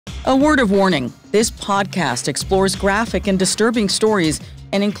A word of warning, this podcast explores graphic and disturbing stories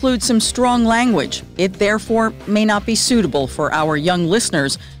and includes some strong language. It therefore may not be suitable for our young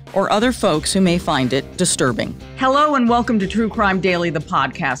listeners or other folks who may find it disturbing. Hello and welcome to True Crime Daily, the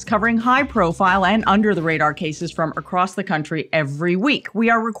podcast covering high-profile and under-the-radar cases from across the country every week.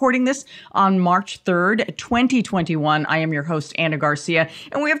 We are recording this on March 3rd, 2021. I am your host, Ana Garcia,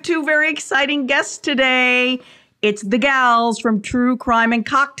 and we have two very exciting guests today. It's the gals from True Crime and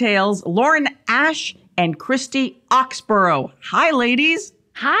Cocktails, Lauren Ash and Christy Oxborrow. Hi, ladies.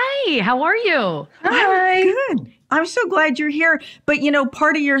 Hi, how are you? Hi. I'm good. I'm so glad you're here. But, you know,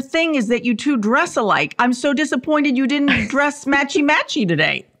 part of your thing is that you two dress alike. I'm so disappointed you didn't dress matchy-matchy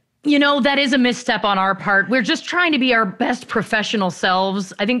today. You know, that is a misstep on our part. We're just trying to be our best professional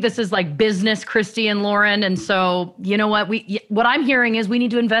selves. I think this is like business, Christy and Lauren. And so, you know what I'm hearing is we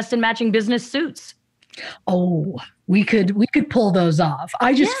need to invest in matching business suits. Oh, we could pull those off.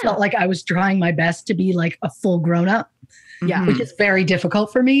 I just felt like I was trying my best to be like a full grown up, which is very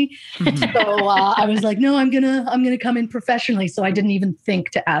difficult for me. So I was like, no, I'm gonna come in professionally. So I didn't even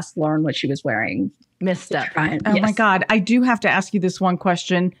think to ask Lauren what she was wearing. Misstep. Oh my God. I do have to ask you this one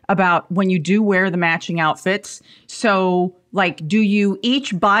question about when you do wear the matching outfits. So like, do you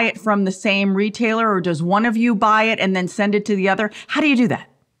each buy it from the same retailer or does one of you buy it and then send it to the other? How do you do that?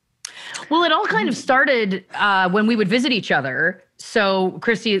 Well, it all kind of started when we would visit each other. So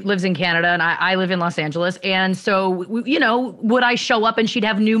Christy lives in Canada and I live in Los Angeles. And so, would I show up and she'd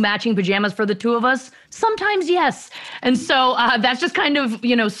have new matching pajamas for the two of us? Sometimes, yes. And so that's just kind of,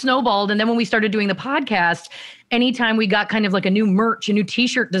 snowballed. And then when we started doing the podcast, anytime we got kind of like a new merch, a new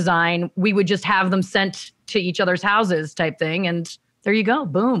T-shirt design, we would just have them sent to each other's houses type thing. And there you go.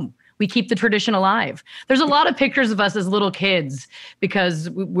 Boom. We keep the tradition alive. There's a lot of pictures of us as little kids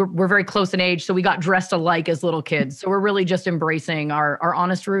because we're very close in age. So we got dressed alike as little kids. So we're really just embracing our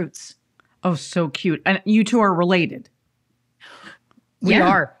honest roots. Oh, so cute. And you two are related. We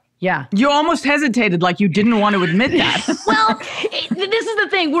are. Yeah. You almost hesitated like you didn't want to admit that. Well, this is the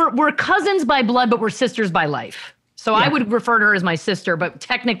thing. We're cousins by blood, but we're sisters by life. So I would refer to her as my sister, but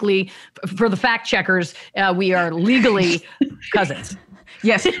technically for the fact checkers, we are legally cousins.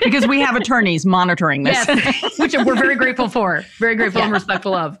 Yes, because we have attorneys monitoring this. Yes, which we're very grateful for. Very grateful and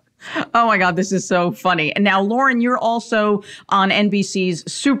respectful of. Oh my God, this is so funny. And now, Lauren, you're also on NBC's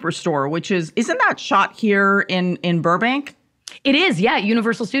Superstore, which isn't that shot here in Burbank? It is, yeah,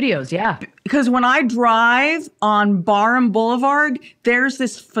 Universal Studios, yeah. Because when I drive on Barham Boulevard, there's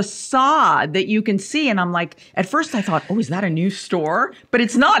this facade that you can see. And I'm like, at first I thought, oh, is that a new store? But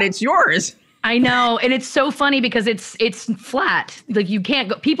it's not, it's yours. I know. And it's so funny because it's flat. Like you can't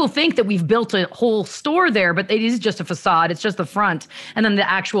go. People think that we've built a whole store there, but it is just a facade. It's just the front. And then the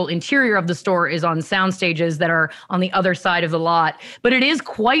actual interior of the store is on sound stages that are on the other side of the lot. But it is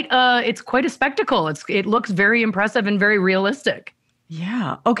quite a spectacle. It looks very impressive and very realistic.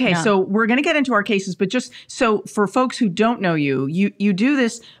 Yeah. Okay. Yeah. So we're going to get into our cases, but just so for folks who don't know you do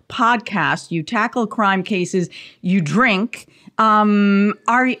this podcast, you tackle crime cases, you drink.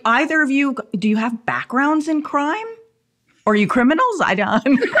 Are either of you, do you have backgrounds in crime? Or are you criminals? I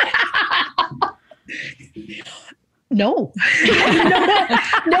don't. No.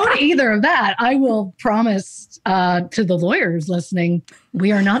 No to either of that. I will promise to the lawyers listening,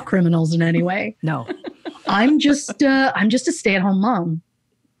 we are not criminals in any way. No. I'm just a stay-at-home mom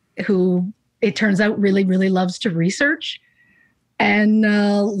who it turns out really, really loves to research. And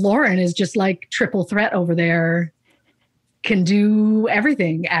Lauren is just like triple threat over there. Can do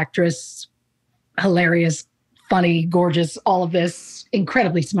everything. Actress, hilarious, funny, gorgeous, all of this,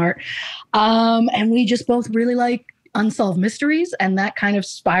 incredibly smart. And we just both really like unsolved mysteries. And that kind of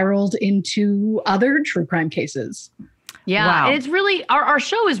spiraled into other true crime cases. Yeah. Wow. And it's really, our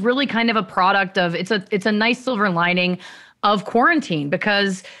show is really kind of a product of, it's a nice silver lining of quarantine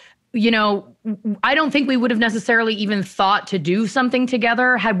because, I don't think we would have necessarily even thought to do something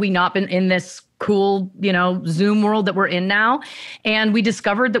together had we not been in this cool, Zoom world that we're in now. And we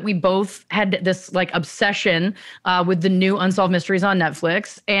discovered that we both had this like obsession with the new Unsolved Mysteries on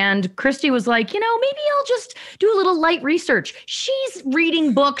Netflix. And Christy was like, maybe I'll just do a little light research. She's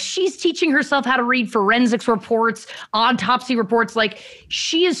reading books. She's teaching herself how to read forensics reports, autopsy reports. Like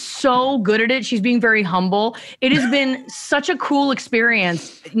she is so good at it. She's being very humble. It has been such a cool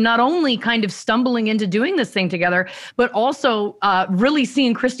experience, not only kind of stumbling into doing this thing together, but also really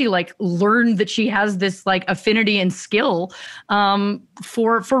seeing Christy like learn that she has this like affinity and skill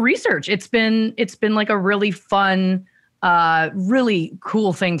for research. It's been like a really fun really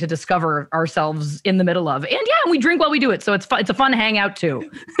cool thing to discover ourselves in the middle of. And we drink while we do it. So it's fun. It's a fun hangout too.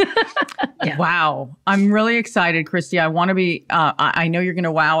 Yeah. Wow. I'm really excited, Christy. I want to be, I know you're going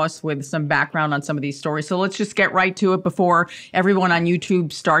to wow us with some background on some of these stories. So let's just get right to it before everyone on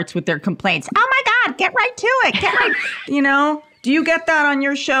YouTube starts with their complaints. Oh my God, get right to it. Get right, Do you get that on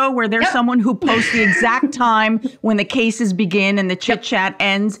your show where there's someone who posts the exact time when the cases begin and the chit chat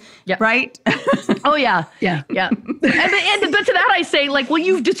ends, right? Oh, yeah. Yeah. Yeah. But to that I say, like, well,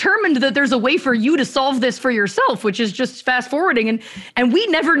 you've determined that there's a way for you to solve this for yourself, which is just fast forwarding. And we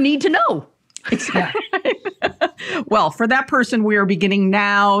never need to know. Exactly. Well, for that person, we are beginning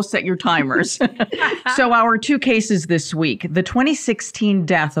now. Set your timers. So our two cases this week. The 2016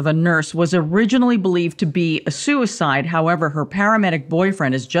 death of a nurse was originally believed to be a suicide. However, her paramedic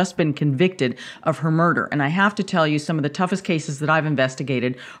boyfriend has just been convicted of her murder. And I have to tell you, some of the toughest cases that I've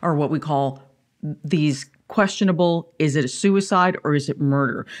investigated are what we call these questionable, is it a suicide or is it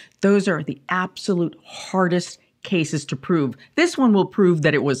murder? Those are the absolute hardest cases to prove. This one will prove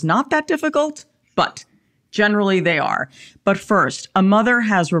that it was not that difficult, but generally they are. But first, a mother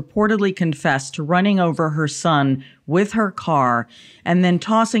has reportedly confessed to running over her son with her car and then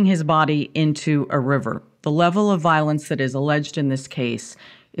tossing his body into a river. The level of violence that is alleged in this case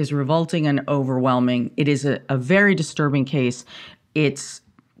is revolting and overwhelming. It is a very disturbing case. It's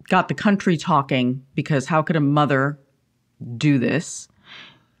got the country talking because how could a mother do this,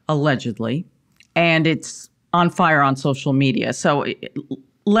 allegedly? And it's on fire on social media. So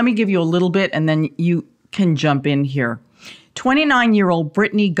let me give you a little bit and then you can jump in here. 29-year-old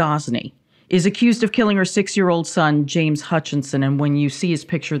Brittany Gosney is accused of killing her 6-year-old son, James Hutchinson. And when you see his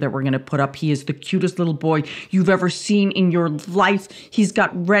picture that we're going to put up, he is the cutest little boy you've ever seen in your life. He's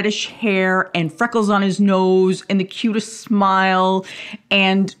got reddish hair and freckles on his nose and the cutest smile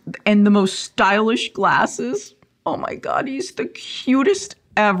and the most stylish glasses. Oh my God, he's the cutest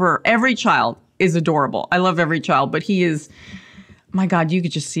ever. Every child is adorable. I love every child, but he is, my God, you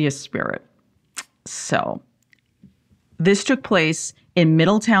could just see his spirit. So this took place in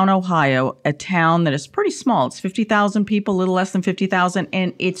Middletown, Ohio, a town that is pretty small. It's 50,000 people, a little less than 50,000,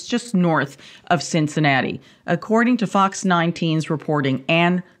 and it's just north of Cincinnati. According to Fox 19's reporting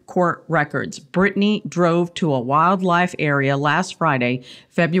and court records, Brittany drove to a wildlife area last Friday,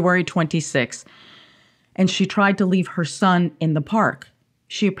 February 26th, and she tried to leave her son in the park.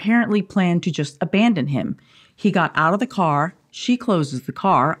 She apparently planned to just abandon him. He got out of the car. She closes the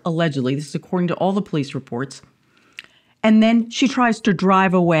car, allegedly. This is according to all the police reports. And then she tries to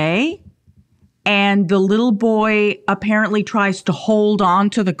drive away. And the little boy apparently tries to hold on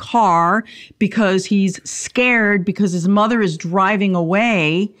to the car because he's scared because his mother is driving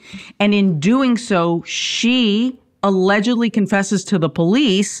away. And in doing so, she allegedly confesses to the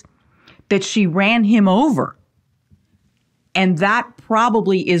police that she ran him over. And that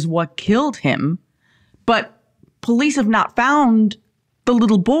probably is what killed him. But police have not found the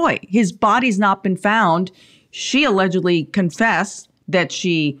little boy. His body's not been found. She allegedly confessed that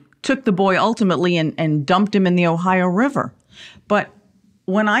she took the boy ultimately and dumped him in the Ohio River. But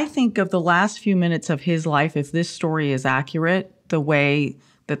when I think of the last few minutes of his life, if this story is accurate, the way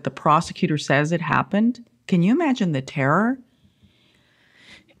that the prosecutor says it happened, can you imagine the terror?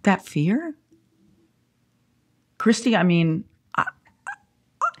 That fear? Christy, I mean,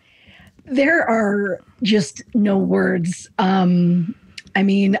 there are just no words. I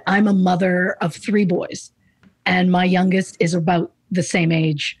mean, I'm a mother of 3 boys, and my youngest is about the same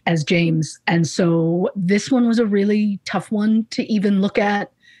age as James. And so this one was a really tough one to even look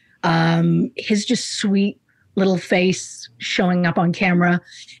at. His just sweet little face showing up on camera,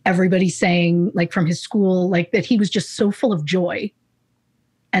 everybody saying, like, from his school, like, that he was just so full of joy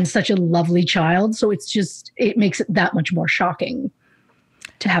and such a lovely child. So it makes it that much more shocking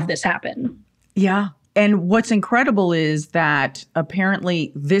to have this happen. Yeah. And what's incredible is that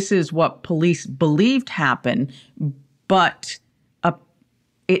apparently this is what police believed happened, but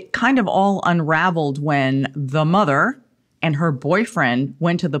it kind of all unraveled when the mother and her boyfriend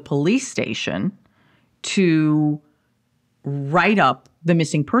went to the police station to write up the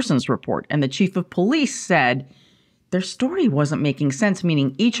missing persons report. And the chief of police said their story wasn't making sense,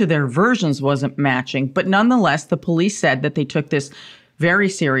 meaning each of their versions wasn't matching. But nonetheless, the police said that they took this very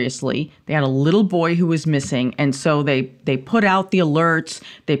seriously. They had a little boy who was missing. And so they put out the alerts.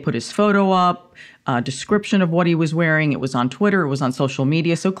 They put his photo up, a description of what he was wearing. It was on Twitter. It was on social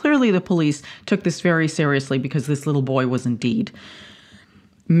media. So clearly the police took this very seriously because this little boy was indeed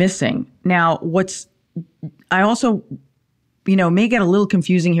missing. Now, I also, may get a little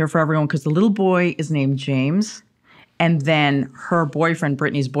confusing here for everyone because the little boy is named James. And then her boyfriend,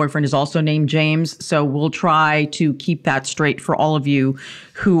 Brittany's boyfriend, is also named James. So we'll try to keep that straight for all of you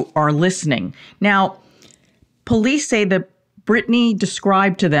who are listening. Now, police say that Brittany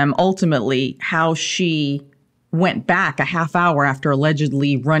described to them ultimately how she went back a half hour after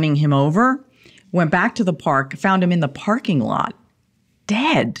allegedly running him over, went back to the park, found him in the parking lot,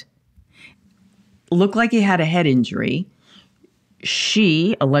 dead. Looked like he had a head injury.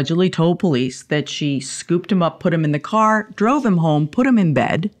 She allegedly told police that she scooped him up, put him in the car, drove him home, put him in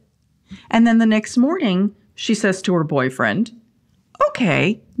bed. And then the next morning, she says to her boyfriend,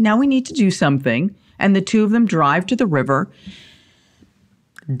 okay, now we need to do something. And the two of them drive to the river,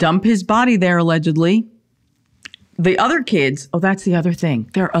 dump his body there allegedly. The other kids, oh, that's the other thing.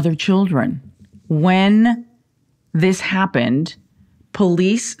 There are other children. When this happened,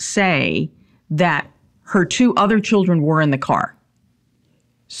 police say that her two other children were in the car.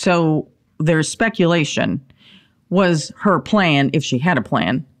 So there's speculation. Was her plan, if she had a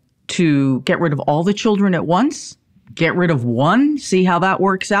plan, to get rid of all the children at once? Get rid of one, see how that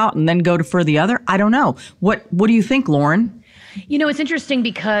works out, and then go for the other? I don't know. What do you think, Lauren? You know, it's interesting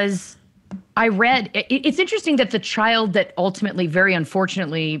because I read, it's interesting that the child that ultimately, very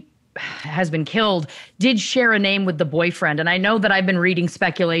unfortunately, has been killed did share a name with the boyfriend. And I know that I've been reading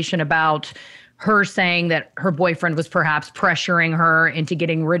speculation about her saying that her boyfriend was perhaps pressuring her into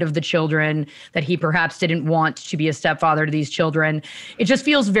getting rid of the children, that he perhaps didn't want to be a stepfather to these children. It just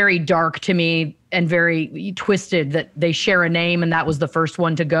feels very dark to me and very twisted that they share a name and that was the first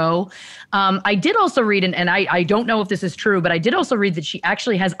one to go. I did also read, and I don't know if this is true, but I did also read that she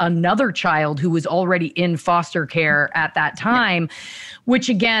actually has another child who was already in foster care at that time, which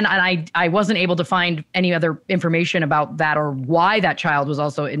again, and I wasn't able to find any other information about that or why that child was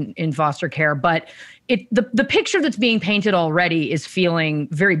also in foster care. But the picture that's being painted already is feeling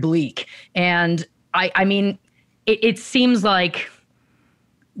very bleak. And I mean, it seems like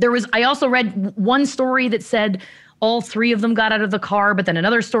I also read one story that said all three of them got out of the car, but then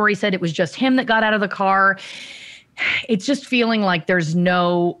another story said it was just him that got out of the car. It's just feeling like there's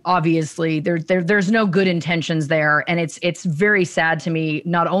no good intentions there. And it's very sad to me,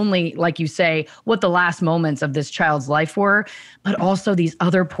 not only, like you say, what the last moments of this child's life were, but also these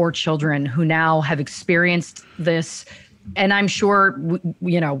other poor children who now have experienced this. And I'm sure,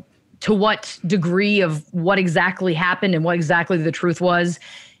 you know, to what degree of what exactly happened and what exactly the truth was,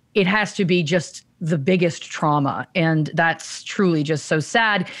 it has to be just the biggest trauma. And that's truly just so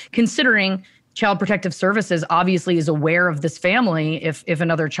sad, considering Child Protective Services obviously is aware of this family if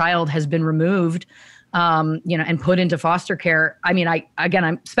another child has been removed, and put into foster care. I mean,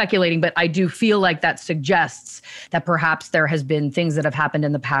 I'm speculating, but I do feel like that suggests that perhaps there has been things that have happened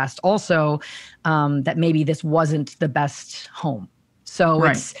in the past also, that maybe this wasn't the best home. So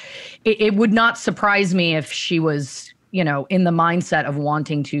right. It would not surprise me if she was, in the mindset of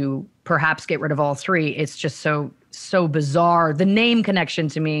wanting to perhaps get rid of all three. It's just so bizarre. The name connection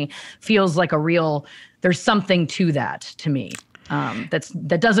to me feels like there's something to that to me.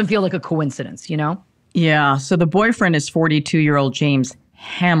 That doesn't feel like a coincidence, Yeah. So the boyfriend is 42-year-old James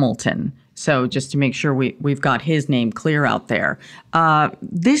Hamilton. So just to make sure we've got his name clear out there.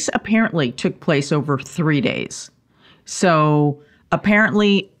 This apparently took place over 3 days. So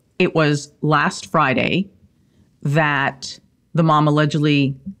apparently it was last Friday that the mom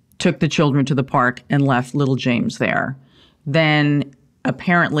allegedly took the children to the park and left little James there. Then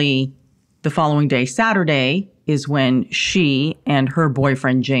apparently the following day, Saturday, is when she and her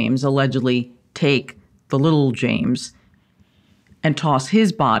boyfriend James allegedly take the little James and toss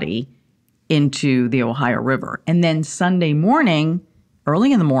his body into the Ohio River. And then Sunday morning,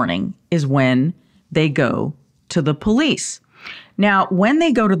 early in the morning, is when they go to the police. Now, when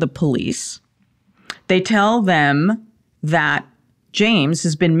they go to the police, they tell them that James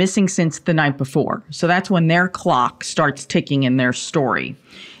has been missing since the night before. So that's when their clock starts ticking in their story.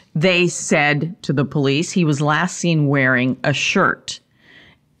 They said to the police he was last seen wearing a shirt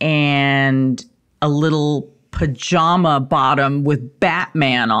and a little pajama bottom with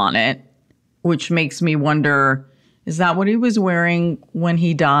Batman on it, which makes me wonder, is that what he was wearing when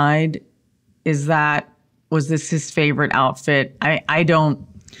he died? Was this his favorite outfit? I don't.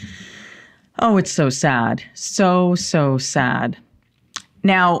 Oh, it's so sad. So sad.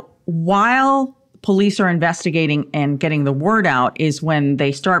 Now, while police are investigating and getting the word out is when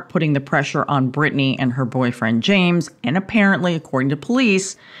they start putting the pressure on Brittany and her boyfriend, James. And apparently, according to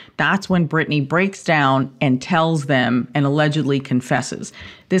police, that's when Brittany breaks down and tells them and allegedly confesses.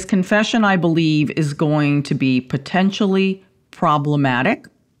 This confession, I believe, is going to be potentially problematic.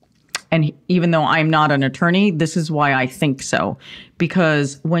 And even though I'm not an attorney, this is why I think so.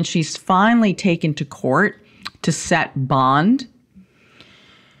 Because when she's finally taken to court, to set bond,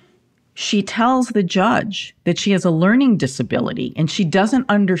 she tells the judge that she has a learning disability and she doesn't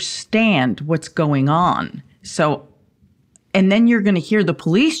understand what's going on. So, and then you're going to hear the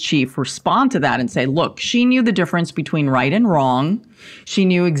police chief respond to that and say, look, she knew the difference between right and wrong. She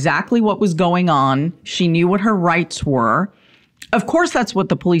knew exactly what was going on. She knew what her rights were. Of course, that's what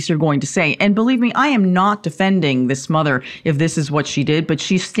the police are going to say. And believe me, I am not defending this mother if this is what she did, but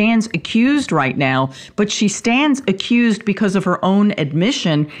she stands accused right now. But she stands accused because of her own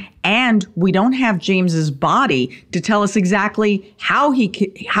admission. And we don't have James's body to tell us exactly how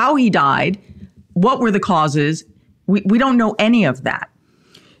he died, what were the causes. We don't know any of that.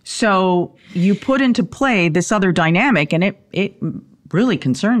 So you put into play this other dynamic, and it really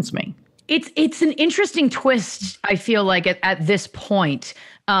concerns me. It's an interesting twist, I feel like, at this point,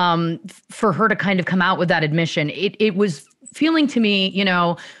 for her to kind of come out with that admission. It was feeling to me,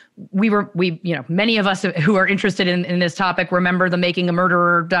 many of us who are interested in this topic remember the Making a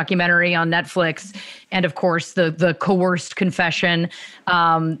Murderer documentary on Netflix. And of course, the coerced confession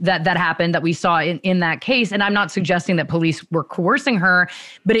that happened that we saw in that case. And I'm not suggesting that police were coercing her,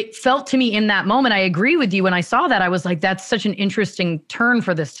 but it felt to me in that moment, I agree with you. When I saw that, I was like, that's such an interesting turn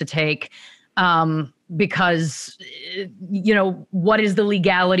for this to take. Because, what is the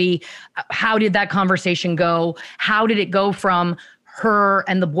legality? How did that conversation go? How did it go from her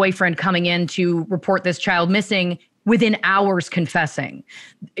and the boyfriend coming in to report this child missing within hours confessing?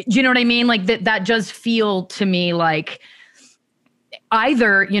 Do you know what I mean? Like that does feel to me like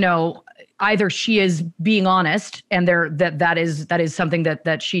either she is being honest and that is something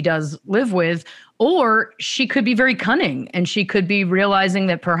that she does live with, or she could be very cunning and she could be realizing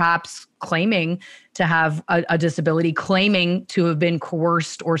that perhaps claiming to have a disability, claiming to have been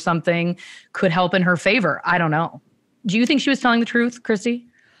coerced or something could help in her favor. I don't know. Do you think she was telling the truth, Christy?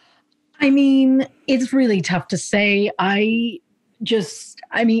 I mean, it's really tough to say. It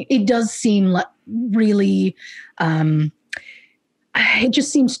does seem really, it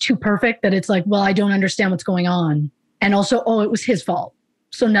just seems too perfect that it's like, well, I don't understand what's going on. And also, it was his fault.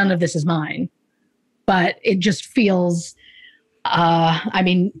 So none of this is mine. But it just feels,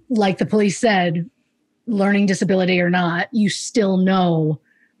 like the police said, learning disability or not, you still know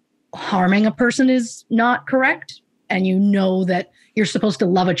harming a person is not correct. And you know that you're supposed to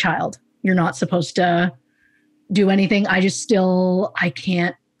love a child. You're not supposed to do anything. My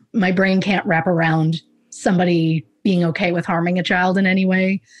brain can't wrap around somebody being okay with harming a child in any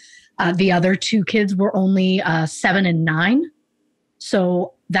way. The other two kids were only 7 and 9.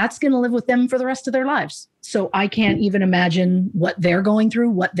 So that's going to live with them for the rest of their lives. So I can't even imagine what they're going through,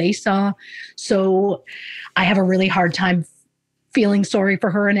 what they saw. So I have a really hard time feeling sorry for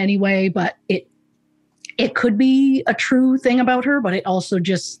her in any way, but it could be a true thing about her, but it also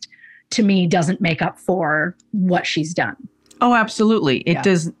just, to me, doesn't make up for what she's done. Oh, absolutely.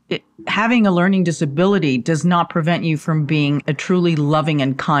 Having a learning disability does not prevent you from being a truly loving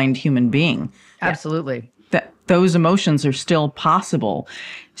and kind human being. Absolutely. Those emotions are still possible.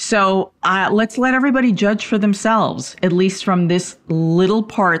 So let's let everybody judge for themselves, at least from this little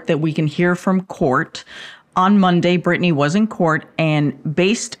part that we can hear from court. On Monday, Brittany was in court, and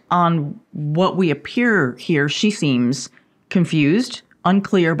based on what we appear here, she seems confused,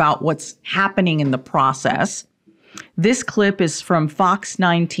 unclear about what's happening in the process. This clip is from Fox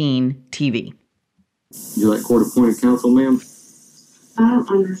 19 TV. You like court-appointed counsel, ma'am? I don't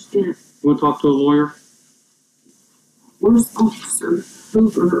understand. You want to talk to a lawyer? Where's Officer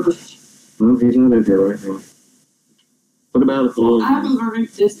Hoover? Well, he's not in here right now. What about it, lawyer? I have a learning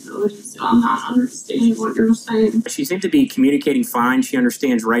disability, so I'm not understanding what you're saying. She seemed to be communicating fine. She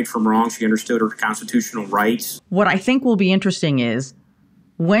understands right from wrong. She understood her constitutional rights. What I think will be interesting is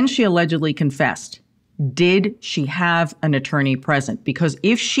when she allegedly confessed, did she have an attorney present? Because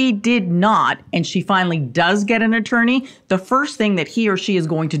if she did not, and she finally does get an attorney, the first thing that he or she is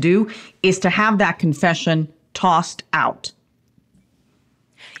going to do is to have that confession tossed out.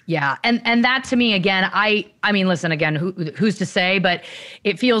 Yeah. And that to me, again, I mean, listen, again, who's to say, but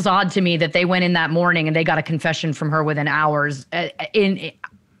it feels odd to me that they went in that morning and they got a confession from her within hours.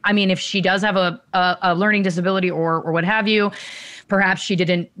 If she does have a learning disability or what have you, perhaps she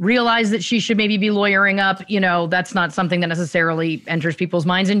didn't realize that she should maybe be lawyering up. That's not something that necessarily enters people's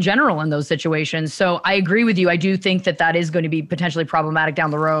minds in general in those situations. So I agree with you. I do think that is going to be potentially problematic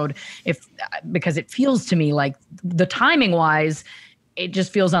down the road because it feels to me like the timing wise, it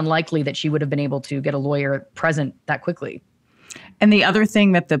just feels unlikely that she would have been able to get a lawyer present that quickly. And the other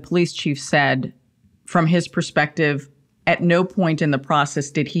thing that the police chief said, from his perspective, at no point in the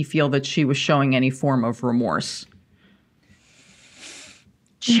process did he feel that she was showing any form of remorse.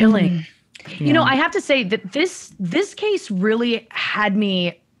 Chilling. You know, I have to say that this case really had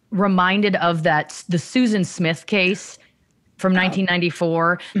me reminded of the Susan Smith case from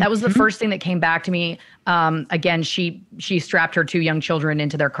 1994. That was the first thing that came back to me. Again, she strapped her 2 young children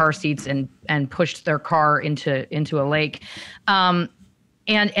into their car seats and pushed their car into a lake. And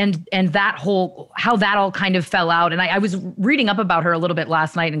that how that all kind of fell out. And I was reading up about her a little bit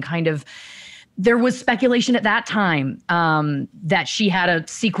last night, and kind of there was speculation at that time that she had a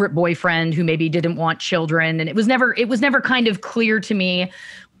secret boyfriend who maybe didn't want children. And it was never kind of clear to me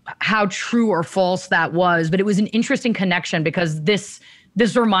how true or false that was. But it was an interesting connection, because this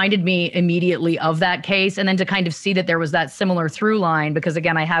reminded me immediately of that case. And then to kind of see that there was that similar through line, because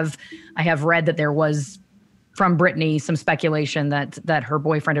again, I have read that there was, from Brittany, some speculation that her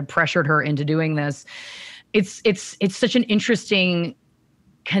boyfriend had pressured her into doing this. It's such an interesting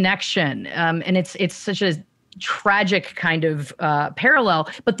connection. And it's such a tragic kind of parallel.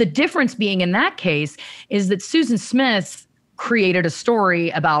 But the difference being in that case is that Susan Smith created a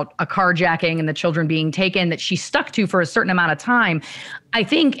story about a carjacking and the children being taken that she stuck to for a certain amount of time. I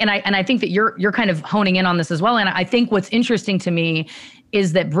think, and I think that you're kind of honing in on this as well. And I think what's interesting to me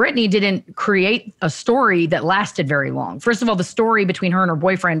is that Brittany didn't create a story that lasted very long. First of all, the story between her and her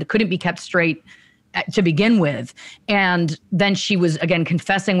boyfriend couldn't be kept straight to begin with. And then she was, again,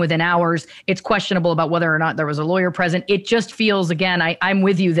 confessing within hours. It's questionable about whether or not there was a lawyer present. It just feels, again, I'm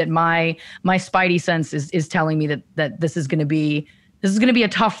with you that my spidey sense is telling me that this is going to be a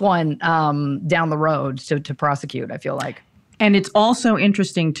tough one down the road to prosecute, I feel like. And it's also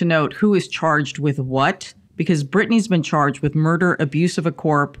interesting to note who is charged with what, because Brittany's been charged with murder, abuse of a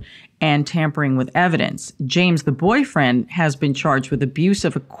corpse, and tampering with evidence. James, the boyfriend, has been charged with abuse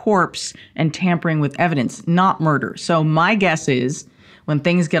of a corpse and tampering with evidence, not murder. So my guess is when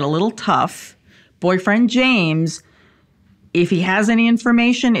things get a little tough, boyfriend James, if he has any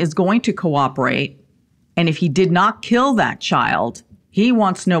information, is going to cooperate. And if he did not kill that child, he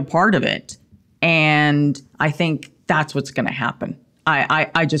wants no part of it. And I think that's what's going to happen.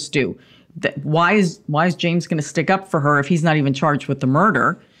 I just do. Why is James going to stick up for her if he's not even charged with the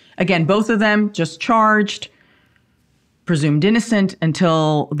murder? Again, both of them just charged, presumed innocent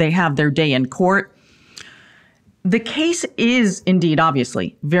until they have their day in court. The case is indeed,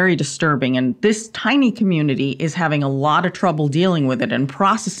 obviously, very disturbing, and this tiny community is having a lot of trouble dealing with it and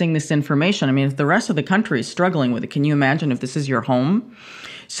processing this information. I mean, if the rest of the country is struggling with it, can you imagine if this is your home?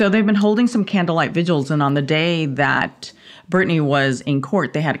 So they've been holding some candlelight vigils, and on the day that Brittany was in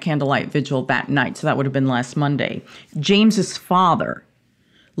court, they had a candlelight vigil that night, so that would have been last Monday. James's father,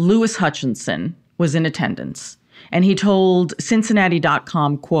 Lewis Hutchinson, was in attendance, and he told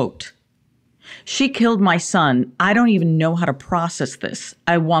Cincinnati.com, quote, "She killed my son. I don't even know how to process this.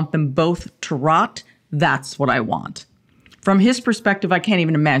 I want them both to rot. That's what I want." From his perspective, I can't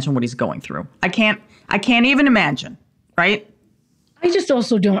even imagine what he's going through. I can't even imagine, right? I just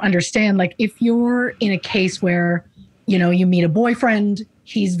also don't understand, like, if you're in a case where, you know, you meet a boyfriend,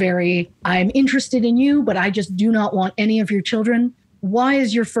 he's I'm interested in you, but I just do not want any of your children. Why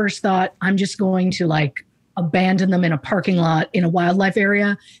is your first thought, I'm just going to like abandon them in a parking lot in a wildlife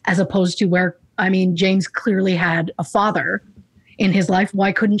area, as opposed to where, I mean, James clearly had a father in his life.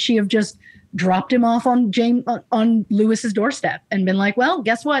 Why couldn't she have just dropped him off on Lewis's doorstep and been like, well,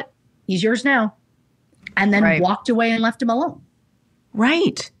 guess what? He's yours now. And then walked away and left him alone.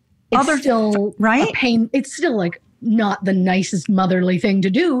 Right. It's still right? a pain. It's still like not the nicest motherly thing to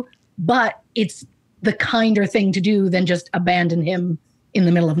do, but it's the kinder thing to do than just abandon him in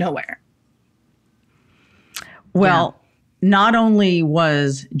the middle of nowhere. Well, not only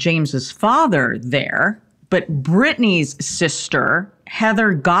was James's father there, but Brittany's sister,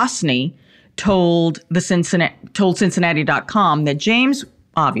 Heather Gosney, told Cincinnati.com that James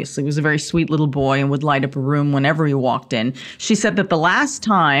obviously was a very sweet little boy and would light up a room whenever he walked in. She said that the last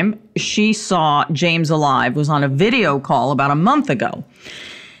time she saw James alive was on a video call about a month ago.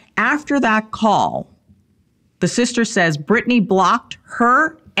 After that call, the sister says Brittany blocked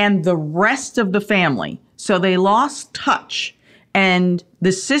her and the rest of the family. So they lost touch. And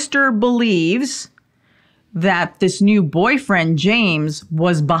the sister believes that this new boyfriend, James,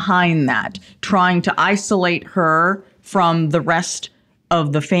 was behind that, trying to isolate her from the rest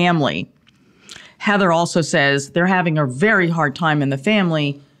of the family. Heather also says they're having a very hard time in the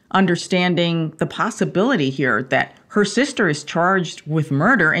family understanding the possibility here that her sister is charged with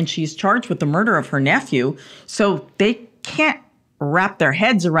murder and she's charged with the murder of her nephew. So they can't wrap their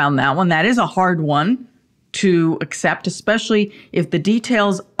heads around that one. That is a hard one to accept, especially if the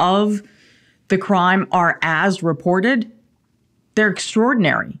details of the crime are as reported. They're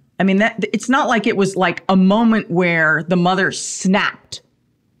extraordinary. I mean, it's not like it was like a moment where the mother snapped.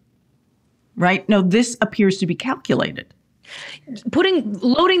 right? No, this appears to be calculated.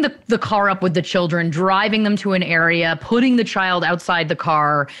 Loading the car up with the children, driving them to an area, putting the child outside the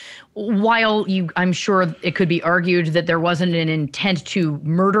car, while I'm sure it could be argued that there wasn't an intent to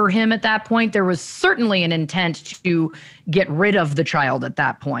murder him at that point, there was certainly an intent to get rid of the child at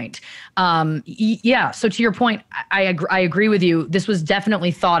that point. Yeah. So to your point, I agree with you. This was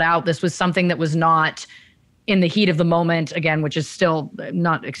definitely thought out. This was something that was not in the heat of the moment, again, which is still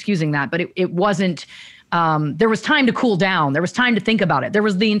not excusing that, but it wasn't. There was time to cool down. There was time to think about it. There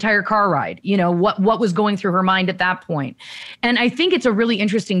was the entire car ride. You know, what was going through her mind at that point. And I think it's a really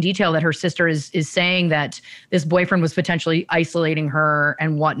interesting detail that her sister is saying that this boyfriend was potentially isolating her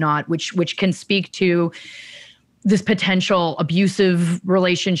and whatnot, which can speak to this potential abusive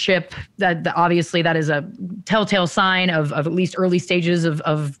relationship that obviously that is a telltale sign of at least early stages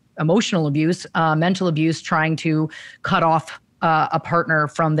of emotional abuse, mental abuse, trying to cut off a partner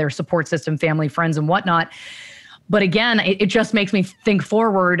from their support system, family, friends, and whatnot. But again, it just makes me think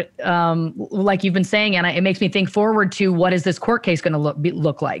forward, like you've been saying, Anna, it makes me think forward to what is this court case going to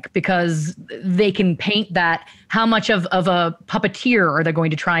look like? Because they can paint that, how much of a puppeteer are they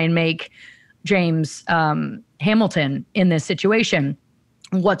going to try and make James Hamilton in this situation?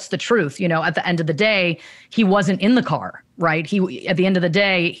 What's the truth? You know, at the end of the day, he wasn't in the car, right? At the end of the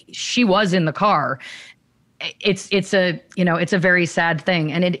day, she was in the car. It's a very sad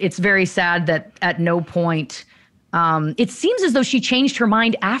thing. And it's very sad that at no point, it seems as though she changed her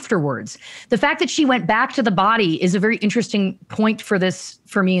mind afterwards. The fact that she went back to the body is a very interesting point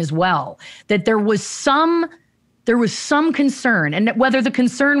for me as well, that there was some concern, and whether the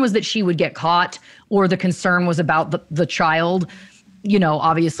concern was that she would get caught or the concern was about the child, you know,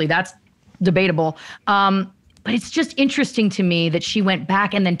 obviously that's debatable. But it's just interesting to me that she went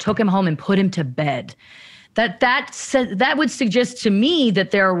back and then took him home and put him to bed. That would suggest to me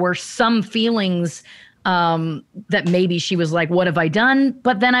that there were some feelings that maybe she was like, what have I done?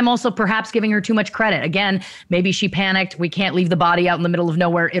 But then I'm also perhaps giving her too much credit. Again, maybe she panicked. We can't leave the body out in the middle of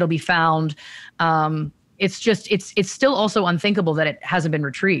nowhere. It'll be found. It's still also unthinkable that it hasn't been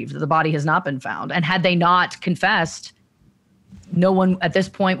retrieved, that the body has not been found. And had they not confessed, no one at this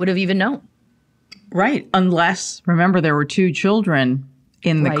point would have even known. Right. Unless, remember, there were two children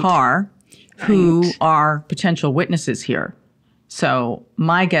in the car who are potential witnesses here. So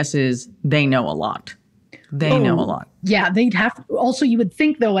my guess is they know a lot. They know a lot. Yeah, they'd have. Also, you would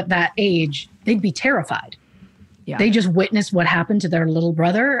think, though, at that age, they'd be terrified. Yeah. They just witnessed what happened to their little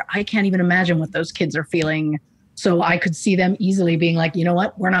brother. I can't even imagine what those kids are feeling. So I could see them easily being like, you know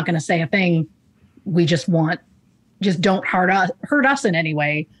what? We're not going to say a thing. We just don't hurt us in any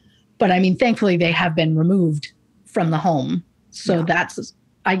way. But I mean, thankfully, they have been removed from the home. So that's,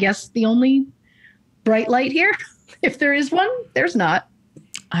 I guess, the only bright light here. If there is one, there's not.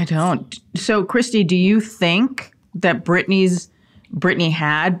 I don't. So, Christy, do you think that Brittany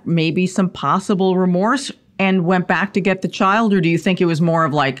had maybe some possible remorse and went back to get the child? Or do you think it was more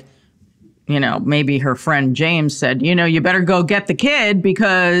of like, you know, maybe her friend James said, you know, you better go get the kid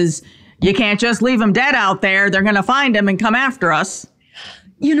because you can't just leave him dead out there. They're going to find him and come after us.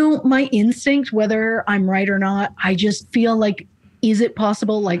 You know, my instinct, whether I'm right or not, I just feel like, is it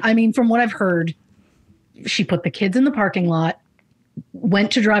possible? Like, I mean, from what I've heard, she put the kids in the parking lot,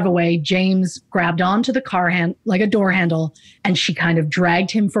 went to drive away. James grabbed onto the car like a door handle, and she kind of dragged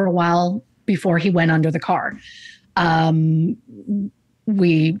him for a while before he went under the car.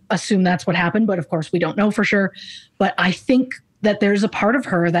 We assume that's what happened, but of course we don't know for sure. But I think that there's a part of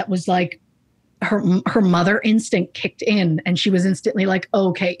her that was like, her mother instinct kicked in, and she was instantly like, oh,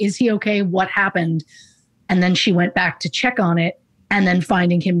 okay, is he okay? What happened? And then she went back to check on it, and then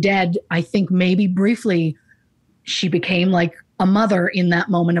finding him dead, I think maybe briefly she became like a mother in that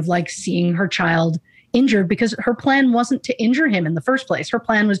moment of like seeing her child injured, because her plan wasn't to injure him in the first place. Her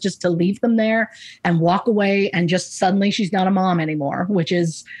plan was just to leave them there and walk away, and just suddenly she's not a mom anymore, which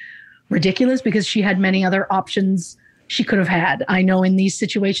is ridiculous because she had many other options she could have had. I know in these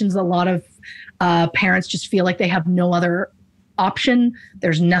situations, a lot of parents just feel like they have no other option.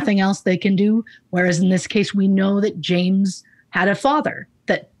 There's nothing else they can do. Whereas in this case, we know that James had a father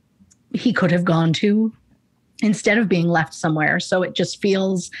that he could have gone to instead of being left somewhere. So it just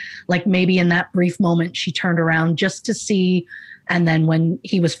feels like maybe in that brief moment, she turned around just to see. And then when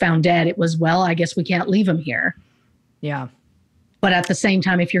he was found dead, it was, well, I guess we can't leave him here. Yeah. But at the same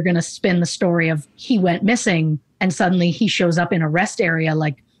time, if you're going to spin the story of he went missing and suddenly he shows up in a rest area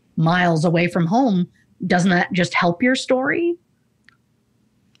like miles away from home, doesn't that just help your story?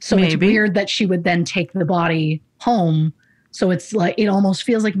 So Maybe. It's weird that she would then take the body home. So it's like, it almost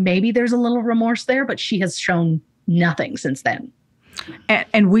feels like maybe there's a little remorse there, but she has shown nothing since then.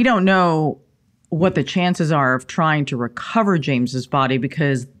 And we don't know what the chances are of trying to recover James's body,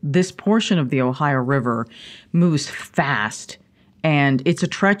 because this portion of the Ohio River moves fast and it's a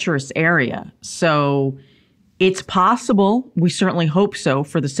treacherous area. So it's possible, we certainly hope so,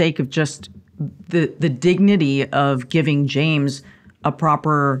 for the sake of just the dignity of giving James a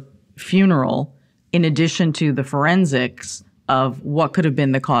proper funeral, in addition to the forensics of what could have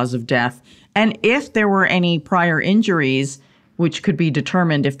been the cause of death. And if there were any prior injuries, which could be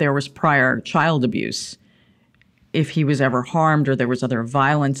determined if there was prior child abuse, if he was ever harmed or there was other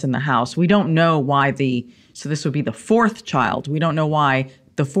violence in the house. We don't know why so this would be the fourth child. We don't know why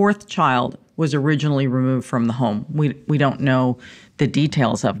the fourth child was originally removed from the home. We don't know the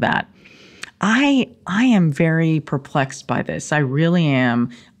details of that. I am very perplexed by this. I really am.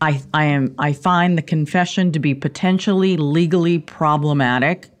 I find the confession to be potentially legally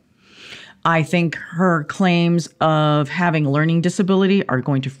problematic. I think her claims of having a learning disability are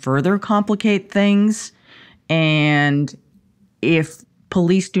going to further complicate things. And if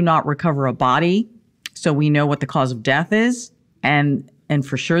police do not recover a body, so we know what the cause of death is, and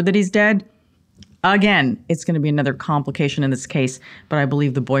for sure that he's dead, again, it's going to be another complication in this case. But I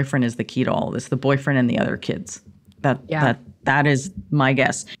believe the boyfriend is the key to all this, the boyfriend and the other kids. That is my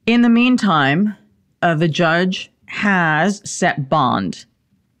guess. In the meantime, the judge has set bond.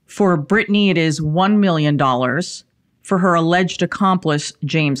 For Brittany, it is $1 million. For her alleged accomplice,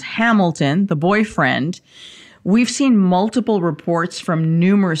 James Hamilton, the boyfriend, we've seen multiple reports from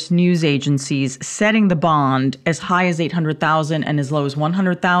numerous news agencies setting the bond as high as $800,000 and as low as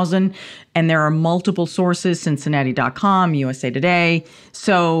 $100,000. And there are multiple sources, Cincinnati.com, USA Today.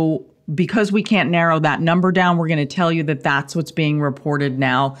 So because we can't narrow that number down, we're going to tell you that that's what's being reported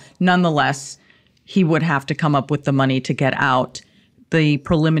now. Nonetheless, he would have to come up with the money to get out. The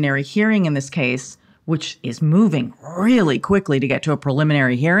preliminary hearing in this case, which is moving really quickly to get to a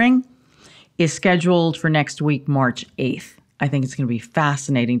preliminary hearing, is scheduled for next week, March 8th. I think it's going to be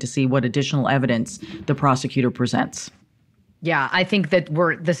fascinating to see what additional evidence the prosecutor presents. Yeah, I think that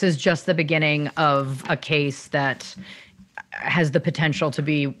this is just the beginning of a case that has the potential to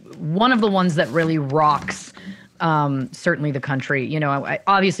be one of the ones that really rocks certainly the country. You know,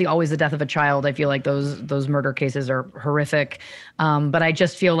 obviously always the death of a child. I feel like those murder cases are horrific. But I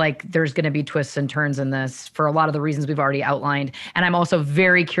just feel like there's going to be twists and turns in this for a lot of the reasons we've already outlined. And I'm also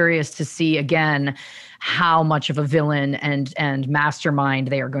very curious to see, again, how much of a villain and mastermind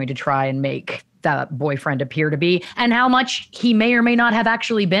they are going to try and make that boyfriend appear to be, and how much he may or may not have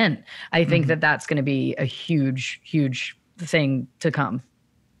actually been. I think that that's going to be a huge, huge thing to come.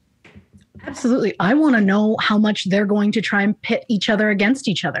 Absolutely. I want to know how much they're going to try and pit each other against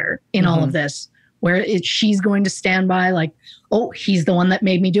each other in all of this, where she's going to stand by like, oh, he's the one that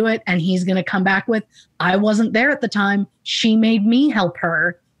made me do it. And he's going to come back with, I wasn't there at the time. She made me help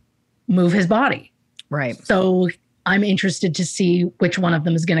her move his body. Right. So I'm interested to see which one of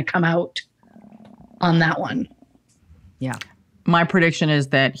them is going to come out on that one. Yeah. My prediction is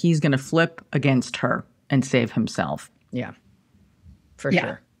that he's going to flip against her and save himself. Yeah. For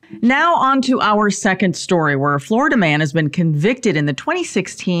sure. Now on to our second story, where a Florida man has been convicted in the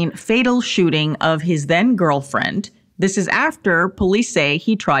 2016 fatal shooting of his then girlfriend. This is after police say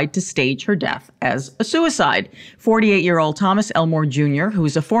he tried to stage her death as a suicide. 48-year-old Thomas Elmore Jr., who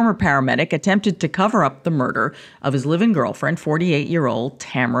is a former paramedic, attempted to cover up the murder of his live-in girlfriend, 48-year-old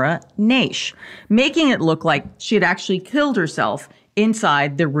Tamara Naish, making it look like she had actually killed herself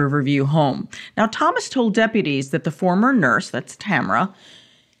inside the Riverview home. Now, Thomas told deputies that the former nurse, that's Tamara,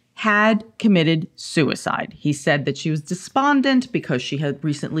 had committed suicide. He said that she was despondent because she had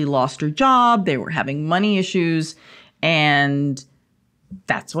recently lost her job. They were having money issues, and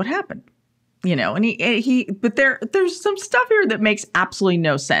that's what happened. You know, and but there's some stuff here that makes absolutely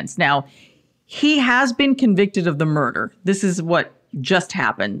no sense. Now, he has been convicted of the murder. This is what just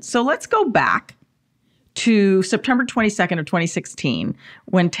happened. So let's go back to September 22nd of 2016,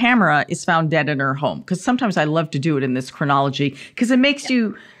 when Tamara is found dead in her home. Because sometimes I love to do it in this chronology, because it makes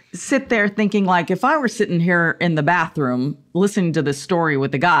you sit there thinking, like, if I were sitting here in the bathroom listening to this story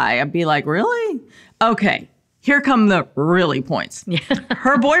with the guy, I'd be like, really? Okay, here come the really points.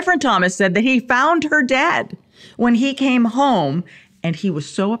 Her boyfriend, Thomas, said that he found her dead when he came home, and he was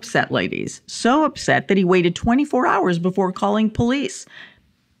so upset, ladies, so upset that he waited 24 hours before calling police.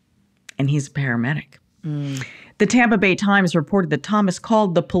 And he's a paramedic. The Tampa Bay Times reported that Thomas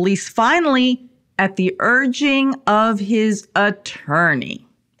called the police finally at the urging of his attorney.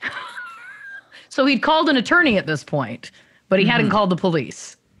 So he'd called an attorney at this point, but he hadn't called the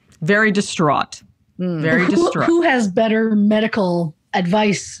police. Very distraught. Very distraught. Who has better medical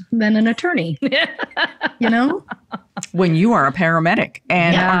advice than an attorney, you know? When you are a paramedic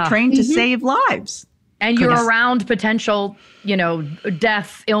and are trained to save lives. And you're around potential,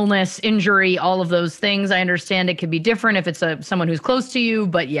 death, illness, injury, all of those things. I understand it could be different if it's someone who's close to you,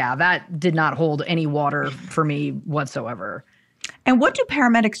 but yeah, that did not hold any water for me whatsoever. And what do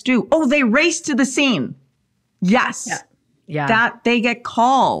paramedics do? Oh, they race to the scene. Yes. Yeah. That they get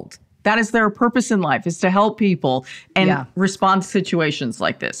called. That is their purpose in life, is to help people and respond to situations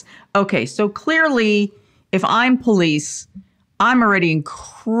like this. Okay, so clearly, if I'm police, I'm already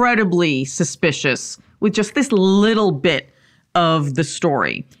incredibly suspicious with just this little bit of the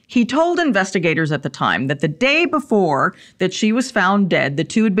story. He told investigators at the time that the day before that she was found dead, the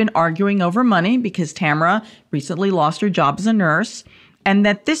two had been arguing over money because Tamara recently lost her job as a nurse, and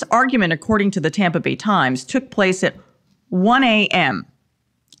that this argument, according to the Tampa Bay Times, took place at 1 a.m.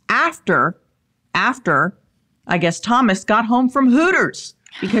 after, I guess, Thomas got home from Hooters,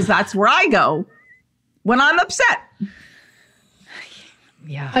 because that's where I go when I'm upset.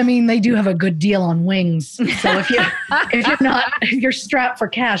 Yeah. I mean, they do have a good deal on wings. So if you're strapped for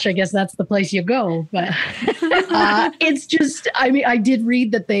cash, I guess that's the place you go. But it's just, I did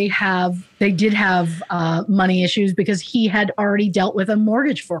read that they did have money issues because he had already dealt with a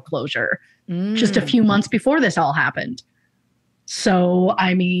mortgage foreclosure just a few months before this all happened. So,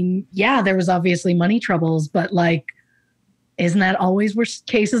 there was obviously money troubles, but isn't that always where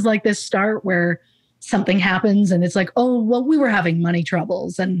cases like this start, where something happens and it's like, oh, well, we were having money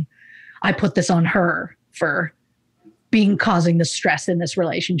troubles and I put this on her for causing the stress in this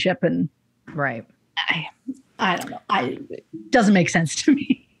relationship. And right. I don't know. It doesn't make sense to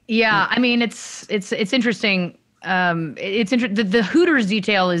me. Yeah. It's interesting. The Hooters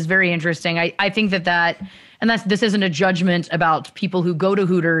detail is very interesting. I think that this isn't a judgment about people who go to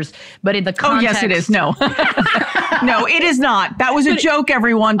Hooters, but in the context. Oh, yes, it is. No. No, it is not. That was a joke,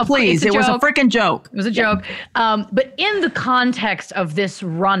 everyone. Please. It was a freaking joke. It was a joke. But in the context of this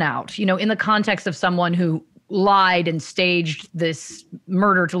run out, in the context of someone who lied and staged this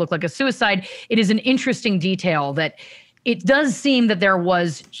murder to look like a suicide, it is an interesting detail that it does seem that there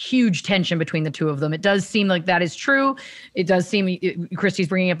was huge tension between the two of them. It does seem like that is true. It does seem Christy's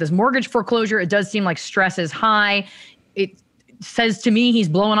bringing up this mortgage foreclosure. It does seem like stress is high. It says to me he's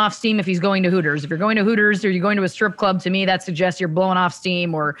blowing off steam if he's going to Hooters. If you're going to Hooters or you're going to a strip club, to me that suggests you're blowing off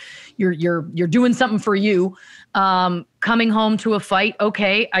steam or you're doing something for you. Coming home to a fight,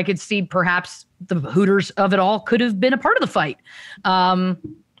 okay, I could see perhaps the Hooters of it all could have been a part of the fight.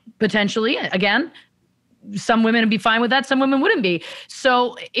 Potentially, again. Some women would be fine with that. Some women wouldn't be.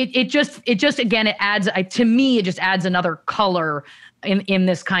 So it just again, it adds, to me, it just adds another color in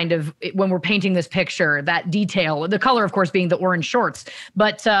this kind of, when we're painting this picture, that detail, the color, of course, being the orange shorts,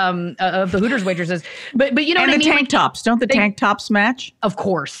 but of the Hooters waitresses. But you know and what I mean? And the tank tops. Don't the tank tops match? Of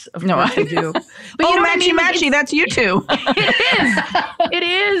course they do. But you know matchy, that's you two. It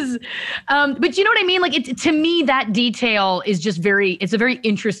is. But you know what I mean? To me, that detail is just it's a very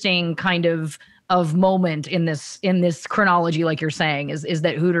interesting kind of moment in this chronology, like you're saying, is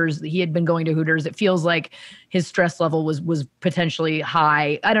that Hooters, he had been going to Hooters. It feels like his stress level was potentially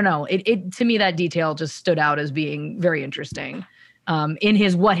high. I don't know. It to me, that detail just stood out as being very interesting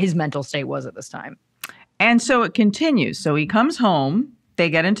in what his mental state was at this time. And so it continues. So he comes home, they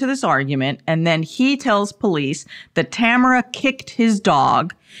get into this argument, and then he tells police that Tamara kicked his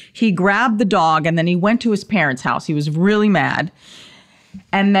dog. He grabbed the dog and then he went to his parents' house. He was really mad.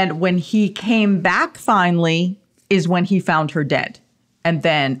 And then when he came back finally is when he found her dead. And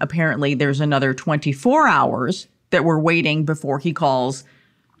then apparently there's another 24 hours that we're waiting before he calls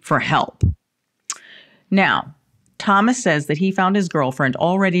for help. Now, Thomas says that he found his girlfriend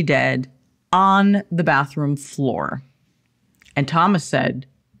already dead on the bathroom floor. And Thomas said,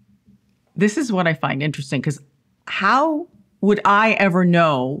 this is what I find interesting, because how would I ever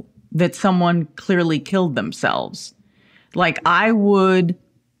know that someone clearly killed themselves? I would,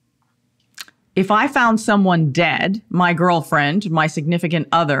 if I found someone dead, my girlfriend, my significant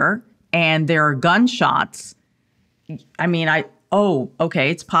other, and there are gunshots, okay,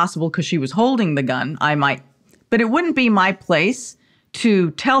 it's possible because she was holding the gun, I might, but it wouldn't be my place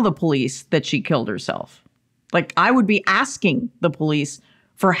to tell the police that she killed herself. I would be asking the police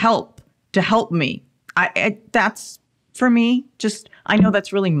for help, to help me. That's, for me, I know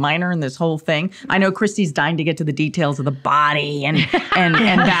that's really minor in this whole thing. I know Christy's dying to get to the details of the body and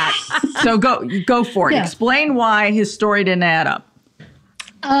that. So go for it. Yeah. Explain why his story didn't add up.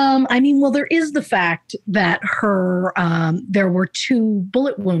 There is the fact that there were 2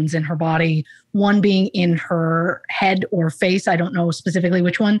 bullet wounds in her body, one being in her head or face, I don't know specifically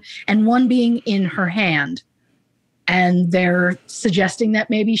which one, and one being in her hand. And they're suggesting that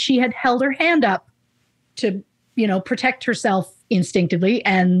maybe she had held her hand up to, protect herself instinctively,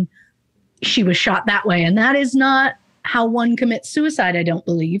 and she was shot that way. And that is not how one commits suicide, I don't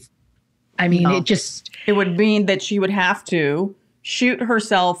believe. I mean, No. It would mean that she would have to shoot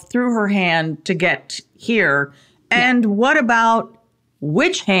herself through her hand to get here. And what about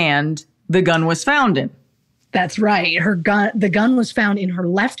which hand the gun was found in? That's right. The gun was found in her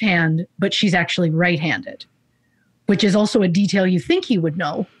left hand, but she's actually right-handed, which is also a detail you think he would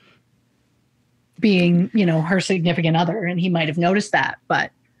know, being, her significant other, and he might have noticed that.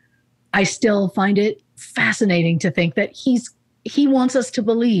 But I still find it fascinating to think that he wants us to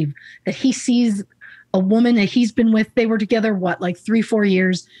believe that he sees a woman that he's been with. They were together, 3-4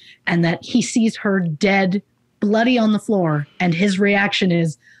 years, and that he sees her dead, bloody on the floor. And his reaction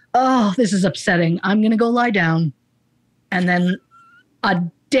is, oh, this is upsetting. I'm going to go lie down. And then a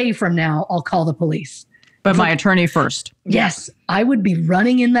day from now, I'll call the police. But my attorney first. Yes, I would be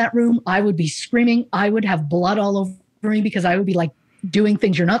running in that room. I would be screaming. I would have blood all over me because I would be doing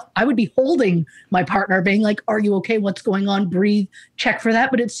things you're not. I would be holding my partner, being like, are you okay? What's going on? Breathe, check for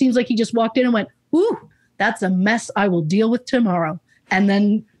that. But it seems like he just walked in and went, ooh, that's a mess I will deal with tomorrow. And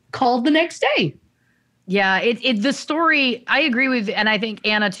then called the next day. Yeah, the story, I agree with, and I think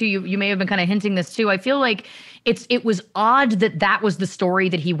Anna too, you may have been kind of hinting this too. I feel like it was odd that was the story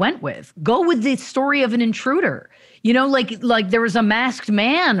that he went with. Go with the story of an intruder. Like there was a masked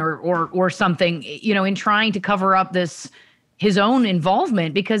man or something, in trying to cover up his own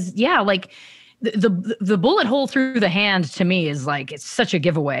involvement, because the bullet hole through the hand to me is it's such a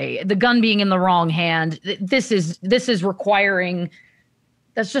giveaway. The gun being in the wrong hand, this is requiring,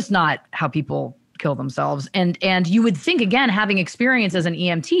 that's just not how people kill themselves. And you would think, again, having experience as an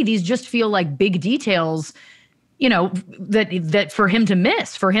EMT, these just feel like big details, that for him to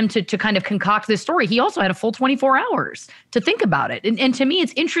miss, for him to kind of concoct this story. He also had a full 24 hours to think about it. And to me,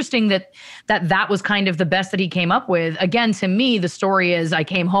 it's interesting that was kind of the best that he came up with. Again, to me, the story is, I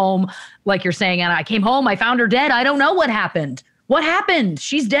came home, like you're saying, Anna, I came home, I found her dead. I don't know what happened. What happened?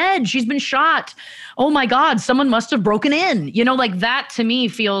 She's dead. She's been shot. Oh my God, someone must have broken in. That to me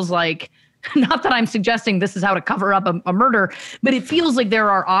feels like, not that I'm suggesting this is how to cover up a murder, but it feels like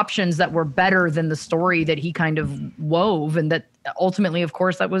there are options that were better than the story that he kind of wove, and that ultimately, of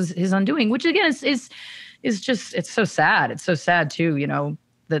course, that was his undoing, which again is just, it's so sad. It's so sad too,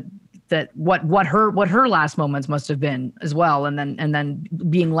 that what her last moments must have been as well. And then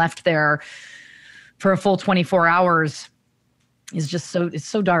being left there for a full 24 hours is just it's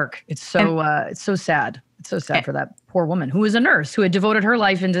so dark. It's so sad. It's so sad for that poor woman who was a nurse, who had devoted her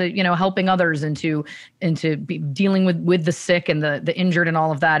life into, helping others, into dealing with the sick and the injured and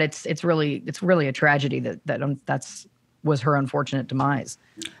all of that. It's really a tragedy that was her unfortunate demise.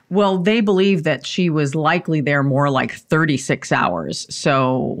 Well, they believe that she was likely there more like 36 hours.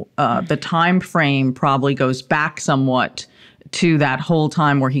 So the time frame probably goes back somewhat to that whole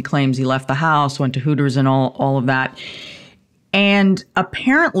time where he claims he left the house, went to Hooters and all of that. And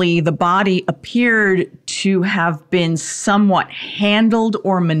apparently the body appeared to have been somewhat handled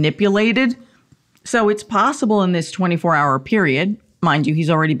or manipulated. So it's possible in this 24-hour period, mind you, he's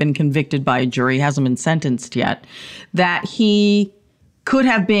already been convicted by a jury, hasn't been sentenced yet, that he could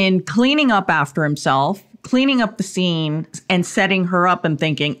have been cleaning up after himself, cleaning up the scene and setting her up and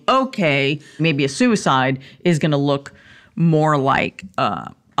thinking, okay, maybe a suicide is going to look more like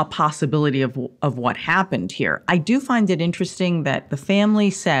a possibility of what happened here. I do find it interesting that the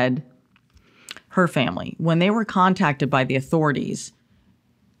family said, her family, when they were contacted by the authorities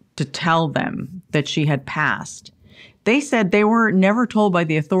to tell them that she had passed, they said they were never told by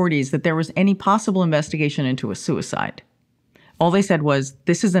the authorities that there was any possible investigation into a suicide. All they said was,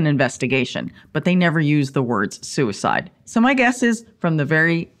 this is an investigation, but they never used the words suicide. So my guess is from the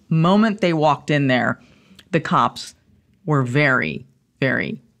very moment they walked in there, the cops were very,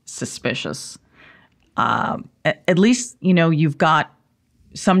 very suspicious. At least, you've got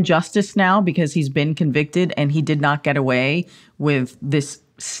some justice now because he's been convicted and he did not get away with this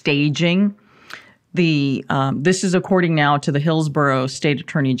staging. This is according now to the Hillsborough State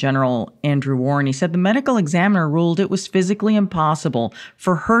Attorney General Andrew Warren. He said the medical examiner ruled it was physically impossible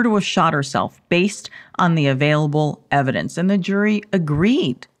for her to have shot herself based on the available evidence. And the jury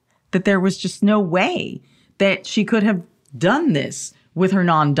agreed that there was just no way that she could have done this with her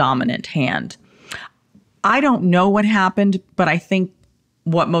non-dominant hand. I don't know what happened, but I think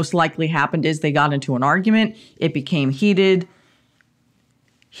what most likely happened is they got into an argument. It became heated.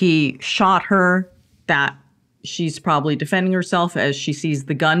 He shot her. That she's probably defending herself as she sees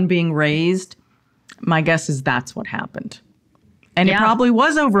the gun being raised. My guess is that's what happened. And it probably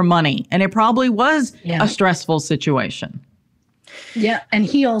was over money. And it probably was Yeah. a stressful situation. Yeah. And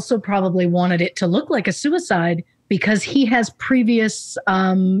he also probably wanted it to look like a suicide because he has previous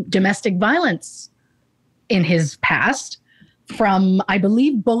domestic violence in his past from, I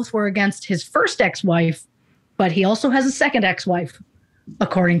believe both were against his first ex-wife, but he also has a second ex-wife,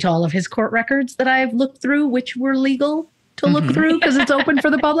 according to all of his court records that I've looked through, which were legal to look through because it's open for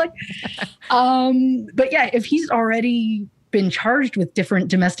the public. But yeah, if he's already been charged with different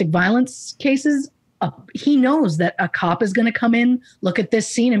domestic violence cases, he knows that a cop is going to come in, look at this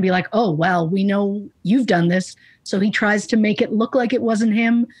scene and be like, oh, well, we know you've done this. So he tries to make it look like it wasn't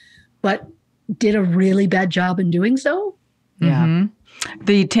him, but did a really bad job in doing so. Yeah.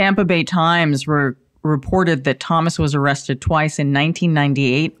 The Tampa Bay Times reported that Thomas was arrested twice in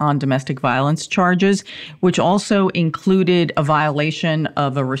 1998 on domestic violence charges, which also included a violation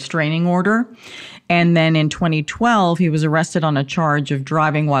of a restraining order. And then in 2012, he was arrested on a charge of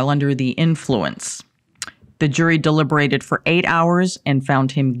driving while under the influence. The jury deliberated for 8 hours and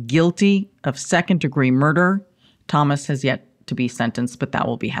found him guilty of second-degree murder. Thomas has yet to be sentenced, but that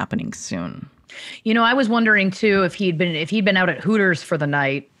will be happening soon. You know, I was wondering too if he'd been out at Hooters for the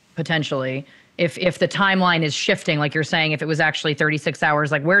night, potentially. If the timeline is shifting, like you're saying, if it was actually 36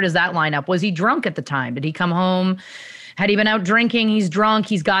 hours, like where does that line up? Was he drunk at the time? Did he come home? Had he been out drinking? He's drunk.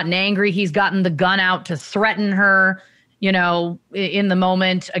 He's gotten angry. He's gotten the gun out to threaten her, you know, in the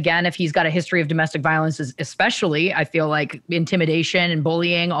moment. Again, if he's got a history of domestic violence, especially, I feel like intimidation and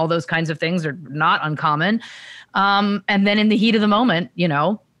bullying, all those kinds of things are not uncommon. And then in the heat of the moment, you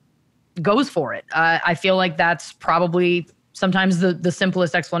know, goes for it. I feel like that's probably sometimes the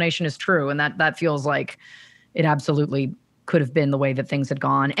simplest explanation is true. And that feels like it absolutely could have been the way that things had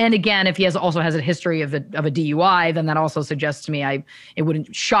gone. And again, if he also has a history of a DUI, then that also suggests to me it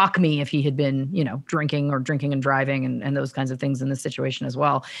wouldn't shock me if he had been, you know, drinking and driving and those kinds of things in this situation as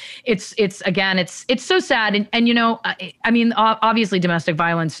well. It's so sad. And you know, I mean, obviously domestic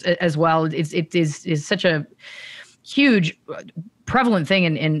violence as well is such a huge prevalent thing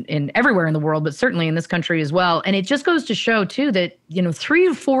in everywhere in the world, but certainly in this country as well. And it just goes to show too that, you know, 3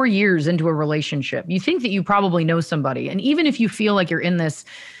 to 4 years into a relationship, you think that you probably know somebody. And even if you feel like you're in this,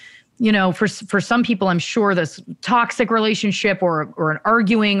 you know, for some people, I'm sure this toxic relationship or an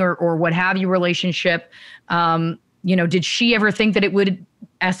arguing or what have you relationship, you know, did she ever think that it would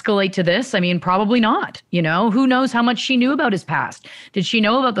escalate to this? I mean, probably not. You know, who knows how much she knew about his past? Did she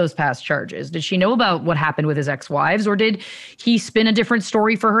know about those past charges? Did she know about what happened with his ex-wives? Or did he spin a different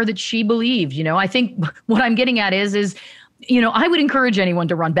story for her that she believed? You know, I think what I'm getting at is, you know, I would encourage anyone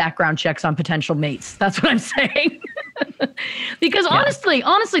to run background checks on potential mates. That's what I'm saying. Because honestly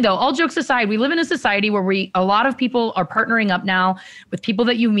though, all jokes aside, we live in a society where a lot of people are partnering up now with people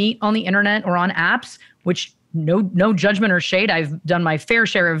that you meet on the internet or on apps, which no judgment or shade. I've done my fair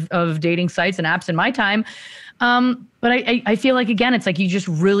share of dating sites and apps in my time. But I feel like, again, it's like you just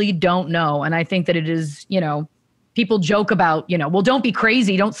really don't know. And I think that it is, you know, people joke about, you know, well, don't be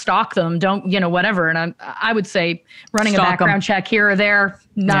crazy. Don't stalk them. Don't, you know, whatever. And I would say running a background check here or there,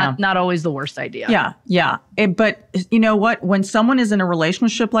 not always the worst idea. Yeah. But you know what? When someone is in a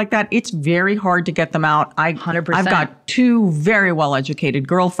relationship like that, it's very hard to get them out. 100%. I've got 2 very well-educated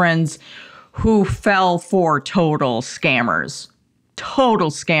girlfriends who fell for total scammers.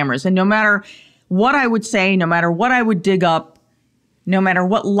 And no matter what I would say, no matter what I would dig up, no matter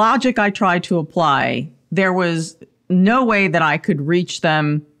what logic I tried to apply, there was no way that I could reach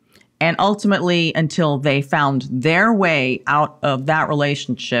them. And ultimately, until they found their way out of that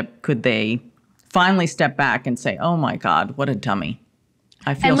relationship, could they finally step back and say, oh my God, what a dummy.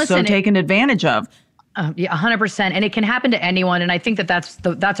 I feel so taken advantage of. Yeah, 100%. And it can happen to anyone. And I think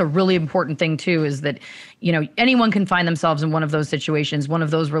that's a really important thing too, is that, you know, anyone can find themselves in one of those situations, one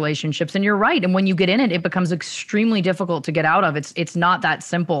of those relationships. And you're right. And when you get in it, it becomes extremely difficult to get out of. It's not that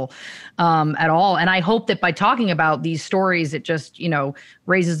simple at all. And I hope that by talking about these stories, it just, you know,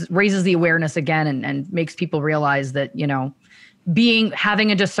 raises the awareness again and makes people realize that, you know,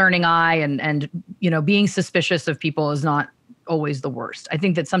 having a discerning eye and, you know, being suspicious of people is not always the worst. I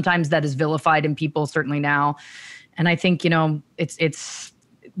think that sometimes that is vilified in people, certainly now. And I think, you know,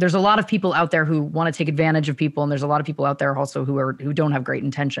 there's a lot of people out there who want to take advantage of people. And there's a lot of people out there also who don't have great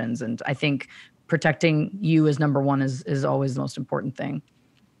intentions. And I think protecting you as number one is always the most important thing.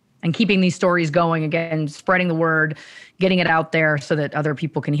 And keeping these stories going, again, spreading the word, getting it out there so that other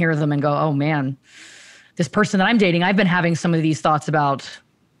people can hear them and go, oh man, this person that I'm dating, I've been having some of these thoughts about,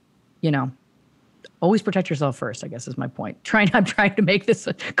 you know. Always protect yourself first, I guess is my point. I'm trying to make this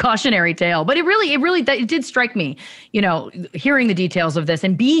a cautionary tale, but it did strike me, you know, hearing the details of this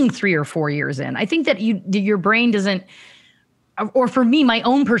and being 3 or 4 years in. I think that your brain doesn't or for me, my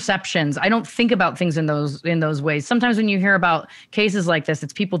own perceptions. I don't think about things in those ways. Sometimes when you hear about cases like this,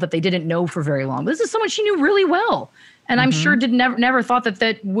 it's people that they didn't know for very long. But this is someone she knew really well. And I'm sure never thought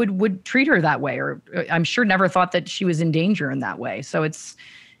that would treat her that way, or I'm sure never thought that she was in danger in that way. So it's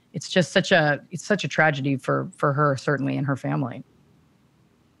just such a tragedy for her, certainly, and her family.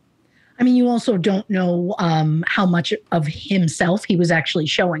 I mean, you also don't know how much of himself he was actually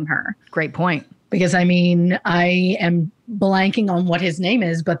showing her. Great point. Because, I mean, I am blanking on what his name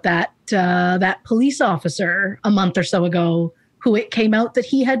is, but that police officer a month or so ago, who it came out that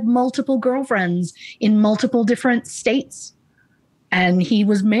he had multiple girlfriends in multiple different states. And he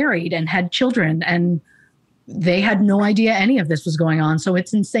was married and had children, and they had no idea any of this was going on. So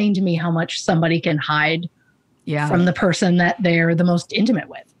it's insane to me how much somebody can hide from the person that they're the most intimate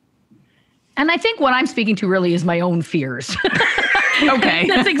with. And I think what I'm speaking to really is my own fears. Okay.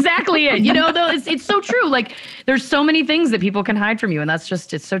 That's exactly it. You know, though, it's so true. Like, there's so many things that people can hide from you, and that's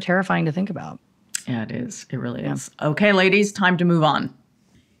just, it's so terrifying to think about. Yeah, it is. It really is. Okay, ladies, time to move on.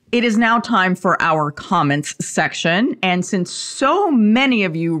 It is now time for our comments section. And since so many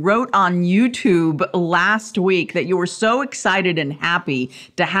of you wrote on YouTube last week that you were so excited and happy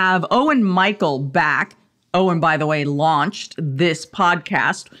to have Owen Michael back, Owen, by the way, launched this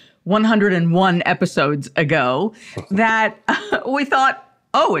podcast 101 episodes ago, that we thought,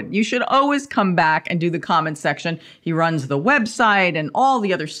 Owen, you should always come back and do the comments section. He runs the website and all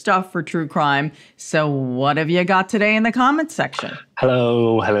the other stuff for true crime. So what have you got today in the comments section?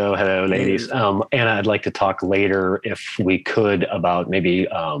 Hello, ladies. Anna, I'd like to talk later, if we could, about maybe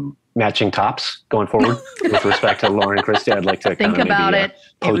matching tops going forward with respect to Lauren and Christy. I'd like to think about it.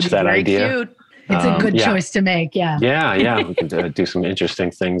 Poach that idea. Cute. It's a good choice to make, Yeah, we can do some interesting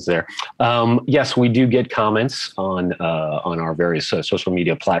things there. Yes, we do get comments on our various social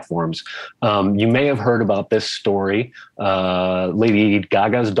media platforms. You may have heard about this story. Lady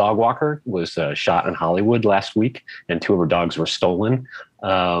Gaga's dog walker was shot in Hollywood last week, and 2 of her dogs were stolen,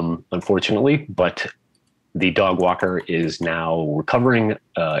 unfortunately. But the dog walker is now recovering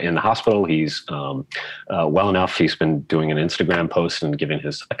in the hospital. He's well enough. He's been doing an Instagram post and giving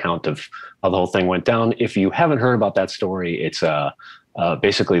his account of how the whole thing went down. If you haven't heard about that story, it's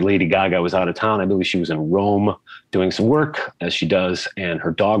basically Lady Gaga was out of town. I believe she was in Rome doing some work, as she does, and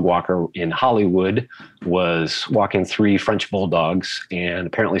her dog walker in Hollywood was walking 3 French bulldogs, and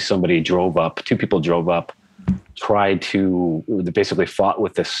apparently somebody drove up. 2 people drove up, tried to basically fought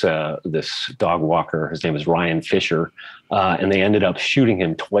with this dog walker. His name is Ryan Fisher, and they ended up shooting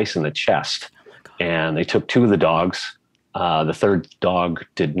him twice in the chest. And they took 2 of the dogs. The 3rd dog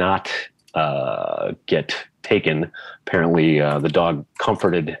did not get taken. Apparently, the dog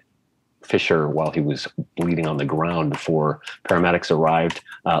comforted Fisher while he was bleeding on the ground before paramedics arrived.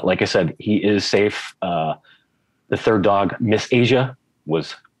 Like I said, he is safe. The 3rd dog, Miss Asia,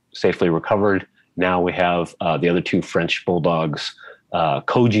 was safely recovered. Now we have the other 2 French bulldogs,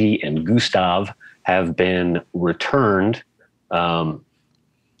 Koji and Gustav, have been returned.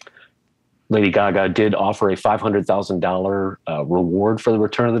 Lady Gaga did offer a $500,000 reward for the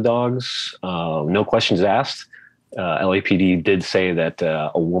return of the dogs. No questions asked. LAPD did say that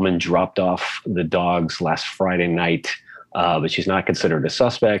a woman dropped off the dogs last Friday night, but she's not considered a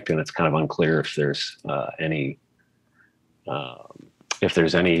suspect, and it's kind of unclear if there's any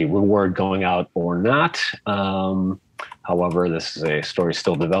reward going out or not. However, this is a story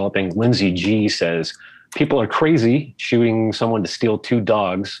still developing. Lindsay G says, people are crazy shooting someone to steal 2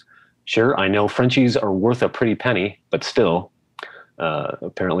 dogs. Sure, I know Frenchies are worth a pretty penny, but still,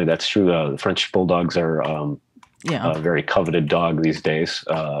 apparently that's true. The French bulldogs are a very coveted dog these days.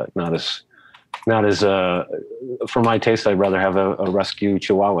 Not as for my taste, I'd rather have a rescue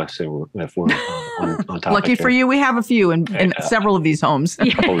Chihuahua. So if we're on topic. Lucky for you, we have a few in several of these homes. A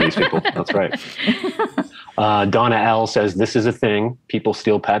couple of these people. That's right. Donna L says, this is a thing. People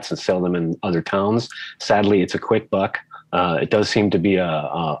steal pets and sell them in other towns. Sadly, it's a quick buck. It does seem to be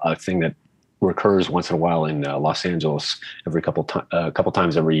a thing that recurs once in a while in Los Angeles. Every couple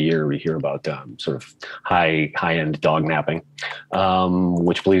times every year, we hear about sort of high-end dog napping,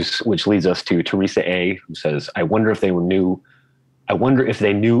 which leads us to Teresa A, who says, I wonder if they knew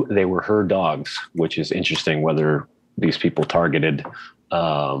they were her dogs, which is interesting. Whether these people targeted,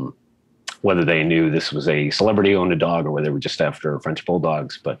 whether they knew this was a celebrity owned a dog, or whether they were just after French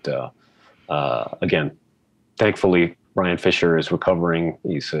bulldogs. But again, thankfully, Ryan Fisher is recovering.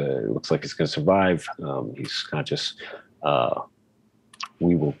 He's looks like he's going to survive. He's conscious.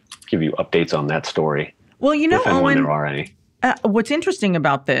 We will give you updates on that story. Well, you know, if and when Owen, there are any. What's interesting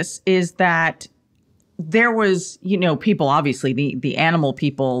about this is that there was, people, obviously the animal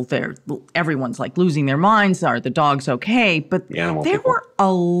people, everyone's like losing their minds. Are the dogs okay? But there were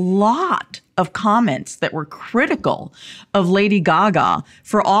a lot of comments that were critical of Lady Gaga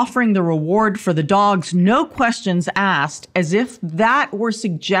for offering the reward for the dogs, no questions asked, as if that were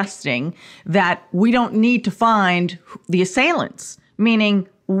suggesting that we don't need to find the assailants, meaning,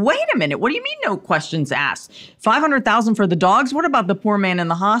 wait a minute, what do you mean no questions asked? $500,000 for the dogs? What about the poor man in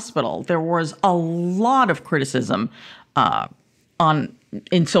the hospital? There was a lot of criticism on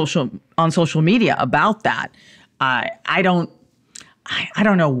social media about that. I don't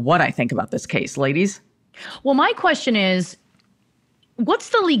know what I think about this case, ladies. Well, my question is,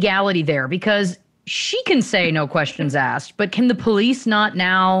 what's the legality there? Because she can say no questions asked, but can the police not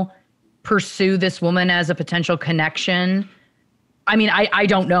now pursue this woman as a potential connection? I mean, I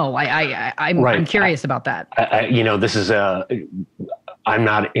don't know. I'm curious about that. This is I'm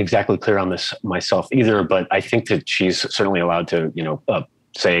not exactly clear on this myself either, but I think that she's certainly allowed to,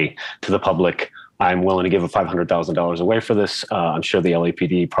 say to the public, I'm willing to give $500,000 away for this. I'm sure the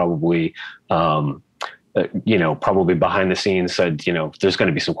LAPD probably, probably behind the scenes said, there's going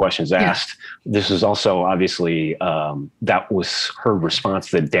to be some questions asked. Yeah. This is also obviously, that was her response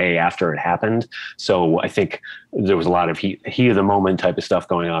the day after it happened. So I think there was a lot of heat of the moment type of stuff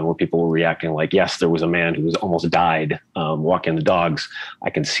going on where people were reacting like, yes, there was a man who was almost died walking the dogs. I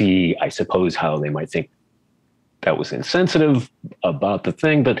can see, I suppose, how they might think that was insensitive about the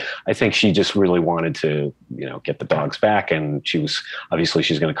thing, but I think she just really wanted to, get the dogs back, and she's going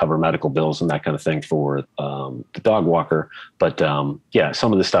to cover medical bills and that kind of thing for the dog walker. But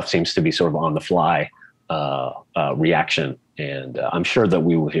some of the stuff seems to be sort of on the fly reaction, and I'm sure that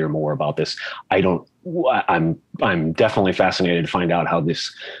we will hear more about this. I'm definitely fascinated to find out how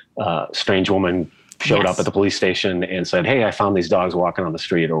this strange woman showed up at the police station and said, hey, I found these dogs walking on the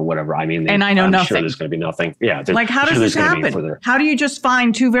street or whatever. I mean, and I know I'm nothing. sure there's going to be nothing. Yeah. Like, how does this happen? How do you just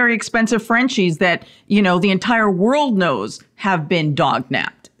find two very expensive Frenchies that, the entire world knows have been dog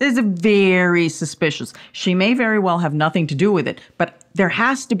napped? This is very suspicious. She may very well have nothing to do with it, but there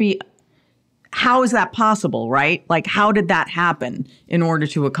has to be. How is that possible, right? Like, how did that happen in order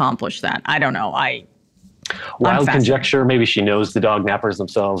to accomplish that? I don't know. Wild conjecture. Maybe she knows the dog nappers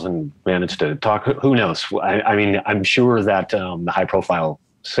themselves and managed to talk. Who knows? I mean, I'm sure that the high profile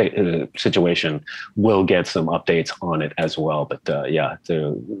situation will get some updates on it as well. But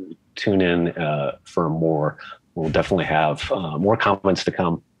to tune in for more. We'll definitely have more comments to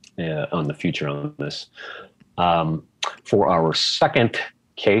come on the future on this. For our second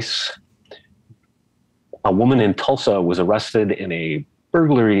case, a woman in Tulsa was arrested in a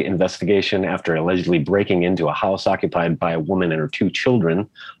burglary investigation after allegedly breaking into a house occupied by a woman and her two children,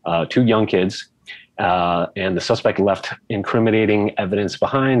 two young kids. And the suspect left incriminating evidence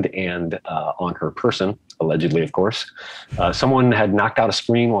behind and on her person, allegedly, of course. Someone had knocked out a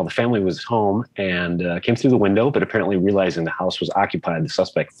screen while the family was home and came through the window, but apparently realizing the house was occupied, the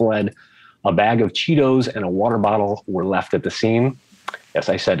suspect fled. A bag of Cheetos and a water bottle were left at the scene. Yes,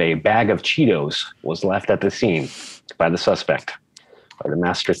 I said a bag of Cheetos was left at the scene by the suspect, by the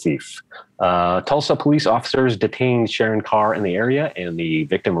master thief. Tulsa police officers detained Sharon Carr in the area, and the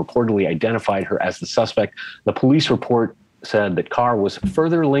victim reportedly identified her as the suspect. The police report said that Carr was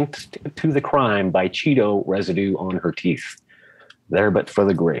further linked to the crime by Cheeto residue on her teeth. There but for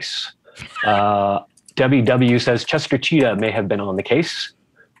the grace. WW says Chester Cheetah may have been on the case.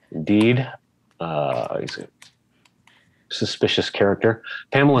 Indeed. He's a suspicious character.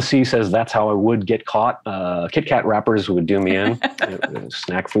 Pamela C says that's how I would get caught. Kit Kat wrappers would do me in.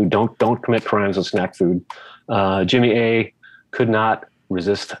 Snack food. Don't commit crimes with snack food. Jimmy A could not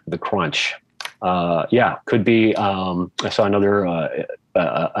resist the crunch. Could be. I saw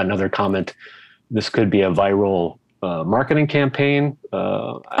another comment. This could be a viral marketing campaign.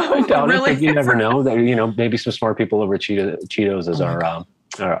 I doubt really? It, but you never know. That maybe some smart people over at Cheetos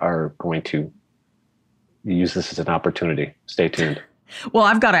are going to use this as an opportunity. Stay tuned. Well,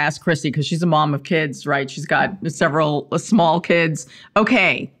 I've got to ask Christy because she's a mom of kids, right? She's got several small kids.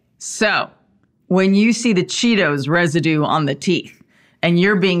 Okay, so when you see the Cheetos residue on the teeth and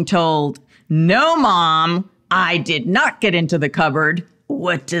you're being told, no, Mom, I did not get into the cupboard,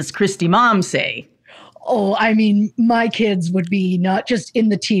 what does Christy mom say? Oh, I mean, my kids would be not just in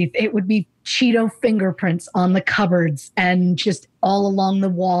the teeth. It would be Cheeto fingerprints on the cupboards and just all along the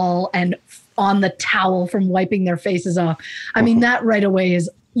wall and on the towel from wiping their faces off. I mean, that right away is,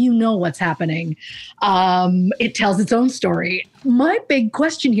 what's happening. It tells its own story. My big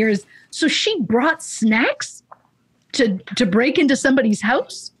question here is, so she brought snacks to break into somebody's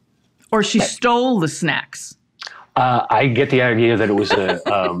house? Or she stole the snacks? I get the idea that it was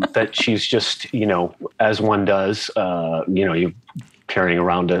that she's just, as one does, you carrying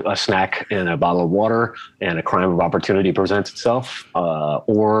around a snack and a bottle of water and a crime of opportunity presents itself.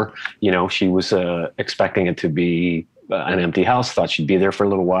 Or, she was expecting it to be an empty house, thought she'd be there for a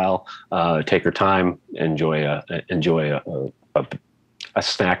little while, take her time, enjoy a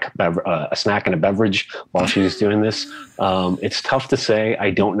snack and a beverage while she's doing this. It's tough to say.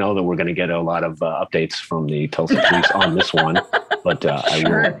 I don't know that we're going to get a lot of updates from the Tulsa police on this one, but I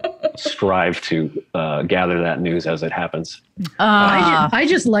will strive to gather that news as it happens. I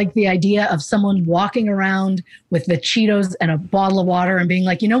just like the idea of someone walking around with the Cheetos and a bottle of water and being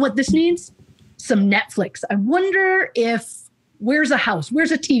like, you know what this needs? Some Netflix. I wonder where's a house?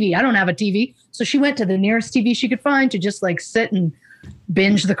 Where's a TV? I don't have a TV. So she went to the nearest TV she could find to just like sit and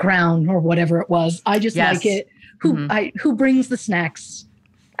binge The Crown or whatever it was. I just like it. Who brings the snacks?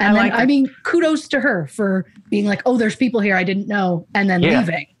 And I mean, kudos to her for being like, oh, there's people here I didn't know, and then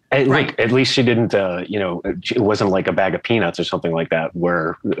leaving. At least she didn't, it wasn't like a bag of peanuts or something like that,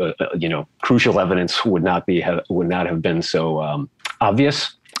 where crucial evidence would not have been so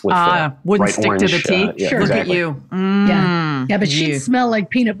obvious. Wouldn't stick orange, to the tea. Sure. Look Exactly. at you. Yeah, but she'd smell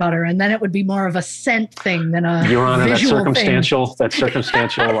like peanut butter, and then it would be more of a scent thing than a Your Honor, visual circumstantial. Thing. That's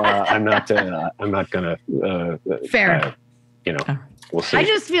circumstantial. I'm not going to. Fair. We'll see. I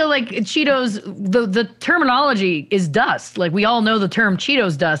just feel like Cheetos, the terminology is dust. Like we all know the term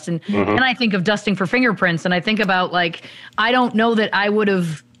Cheetos dust. And I think of dusting for fingerprints. And I think about I don't know that I would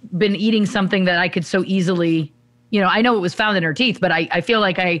have been eating something that I could so easily, I know it was found in her teeth, but I feel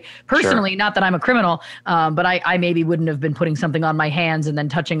like I personally, not that I'm a criminal, but I maybe wouldn't have been putting something on my hands and then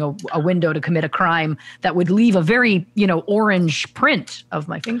touching a window to commit a crime that would leave a very, orange print of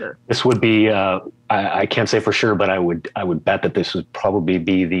my finger. This would be, I can't say for sure, but I would bet that this would probably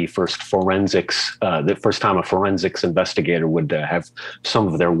be the first the first time a forensics investigator would have some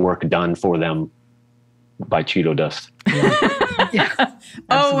of their work done for them by Cheeto dust. Yeah.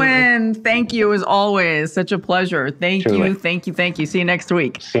 Owen, thank you as always. Such a pleasure. Thank you. See you next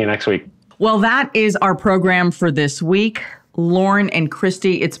week. See you next week. Well, that is our program for this week. Lauren and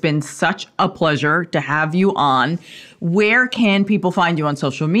Christy, it's been such a pleasure to have you on. Where can people find you on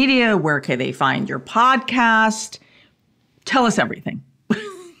social media? Where can they find your podcast? Tell us everything.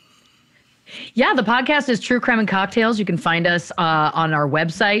 Yeah, the podcast is True Crime and Cocktails. You can find us on our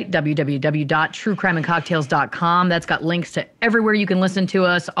website, www.truecrimeandcocktails.com. That's got links to everywhere you can listen to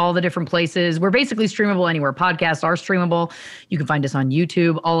us, all the different places. We're basically streamable anywhere. Podcasts are streamable. You can find us on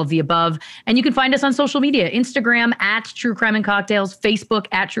YouTube, all of the above. And you can find us on social media, Instagram at True Crime and Cocktails, Facebook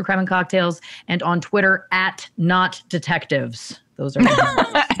at True Crime and Cocktails, and on Twitter at Not Detectives. Those are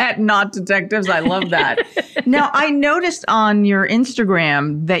at Not Detectives. I love that. Now, I noticed on your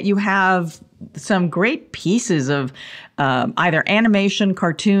Instagram that you have some great pieces of either animation,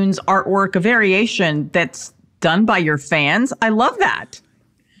 cartoons, artwork, a variation that's done by your fans. I love that.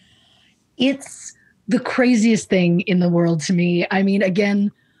 It's the craziest thing in the world to me. I mean,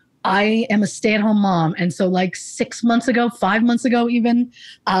 again, I am a stay-at-home mom. And so 5 months ago even,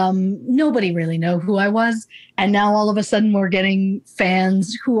 nobody really knew who I was. And now all of a sudden we're getting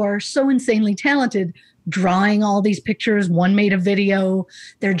fans who are so insanely talented, drawing all these pictures. One made a video.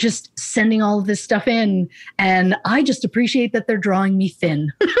 They're just sending all of this stuff in. And I just appreciate that they're drawing me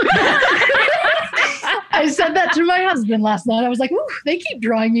thin. I said that to my husband last night. I was like, ooh, they keep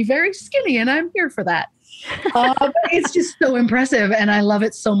drawing me very skinny and I'm here for that. But it's just so impressive and I love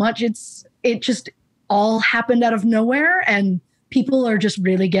it so much. It just all happened out of nowhere and people are just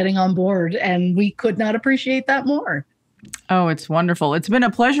really getting on board and we could not appreciate that more. Oh, it's wonderful. It's been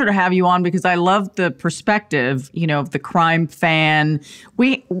a pleasure to have you on because I love the perspective, of the crime fan.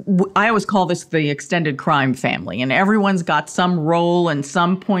 I always call this the extended crime family, and everyone's got some role and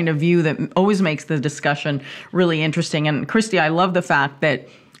some point of view that always makes the discussion really interesting. And Christy, I love the fact that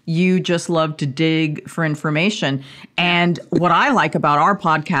you just love to dig for information. And what I like about our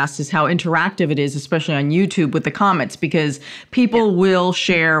podcast is how interactive it is, especially on YouTube with the comments, because people will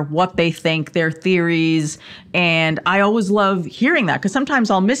share what they think, their theories. And I always love hearing that because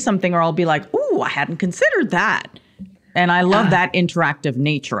sometimes I'll miss something or I'll be like, ooh, I hadn't considered that. And I love that interactive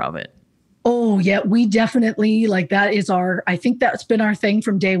nature of it. Oh, yeah, we definitely I think that's been our thing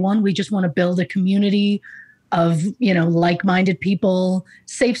from day one. We just want to build a community of, like-minded people,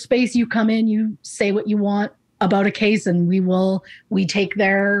 safe space. You come in, you say what you want about a case and we take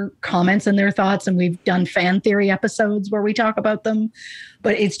their comments and their thoughts, and we've done fan theory episodes where we talk about them.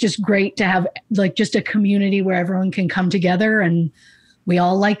 But it's just great to have just a community where everyone can come together and we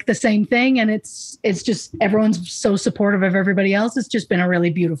all like the same thing. And it's just, everyone's so supportive of everybody else. It's just been a really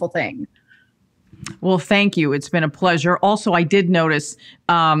beautiful thing. Well, thank you. It's been a pleasure. Also, I did notice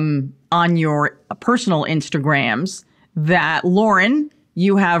on your personal Instagrams that, Lauren,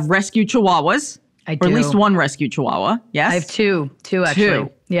 you have rescue chihuahuas. I do. Or at least one rescue chihuahua. Yes? I have two actually.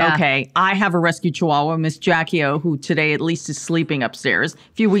 Two. Yeah. Okay. I have a rescue chihuahua, Miss Jackie O, who today at least is sleeping upstairs. A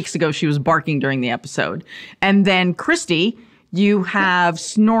few weeks ago, she was barking during the episode. And then, Christy, you have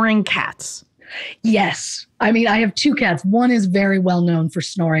snoring cats. Yes. I mean, I have two cats. One is very well known for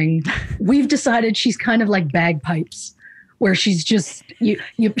snoring. We've decided she's kind of like bagpipes, where she's just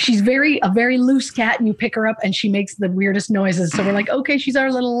she's a very loose cat, and you pick her up and she makes the weirdest noises. So we're like, okay, she's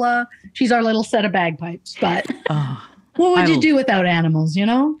our little set of bagpipes. But what would you do without animals, you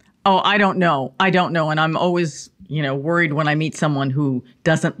know? Oh, I don't know. And I'm always, worried when I meet someone who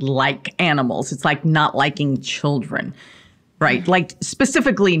doesn't like animals. It's like not liking children, right? Like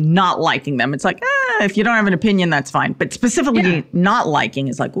specifically not liking them. It's like, if you don't have an opinion, that's fine. But specifically not liking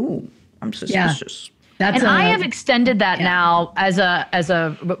is like, ooh, I'm suspicious. Yeah. I have extended that now as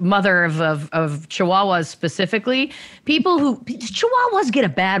a mother of Chihuahuas specifically. Chihuahuas get a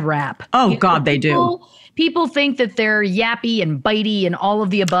bad rap. Oh, God, they do. People think that they're yappy and bitey and all of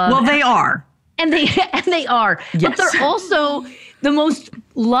the above. Well, they are. And they are. Yes. But they're also the most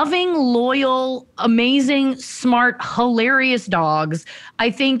loving, loyal, amazing, smart, hilarious dogs. I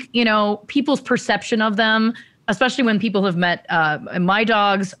think, people's perception of them, especially when people have met my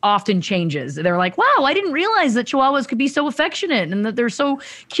dogs, often changes. They're like, wow, I didn't realize that Chihuahuas could be so affectionate and that they're so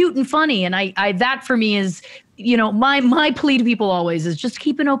cute and funny. And I that for me is, my plea to people always is just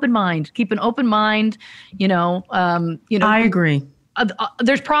keep an open mind. Keep an open mind. I agree.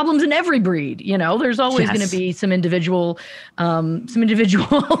 There's problems in every breed, there's always going to be some individual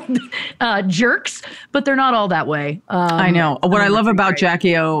jerks, but they're not all that way. I know. What I love about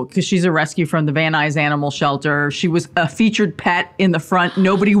Jackie O, because she's a rescue from the Van Nuys Animal Shelter. She was a featured pet in the front.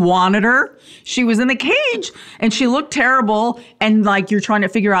 Nobody wanted her. She was in the cage and she looked terrible. And you're trying to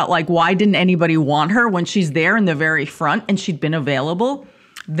figure out why didn't anybody want her when she's there in the very front and she'd been available.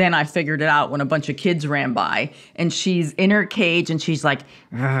 Then I figured it out when a bunch of kids ran by and she's in her cage and she's like,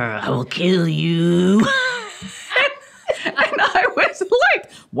 I will kill you. And I was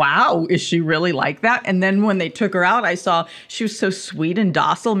like, wow, is she really like that? And then when they took her out, I saw she was so sweet and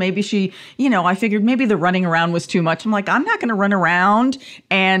docile. Maybe she, I figured maybe the running around was too much. I'm like, I'm not going to run around.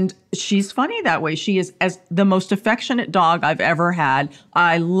 And she's funny that way. She is as the most affectionate dog I've ever had.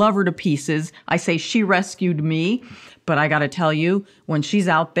 I love her to pieces. I say she rescued me. But I got to tell you, when she's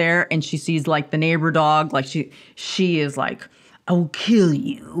out there and she sees the neighbor dog, she is like, I'll kill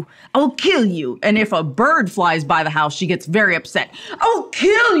you. I'll kill you. And if a bird flies by the house, she gets very upset. I'll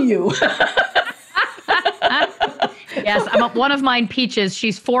kill you. Yes, one of mine, Peaches.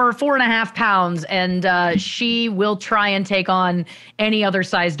 She's 4.5 pounds, and she will try and take on any other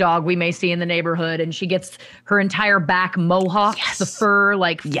size dog we may see in the neighborhood. And she gets her entire back mohawked. Yes. The fur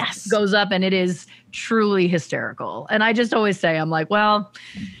goes up, and it is truly hysterical. And I just always say, I'm like, well,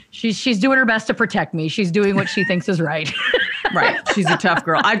 she's doing her best to protect me. She's doing what she thinks is right. Right. She's a tough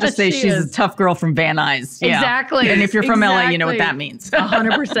girl. I just say she's a tough girl from Van Nuys. Yeah. Exactly. And if you're from LA, you know what that means.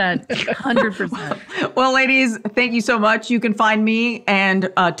 100%. 100%. Well, ladies, thank you so much. You can find me and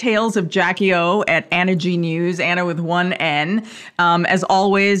Tales of Jackie O at Anna G News, Anna with one N. As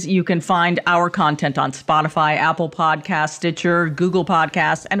always, you can find our content on Spotify, Apple Podcasts, Stitcher, Google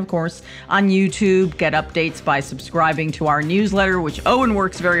Podcasts, and of course on YouTube. Get updates by subscribing to our newsletter, which Owen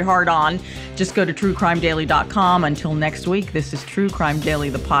works very hard on. Just go to truecrimedaily.com. Until next week, this is True Crime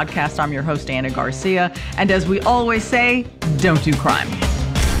Daily, the podcast. I'm your host, Ana Garcia. And as we always say, don't do crime.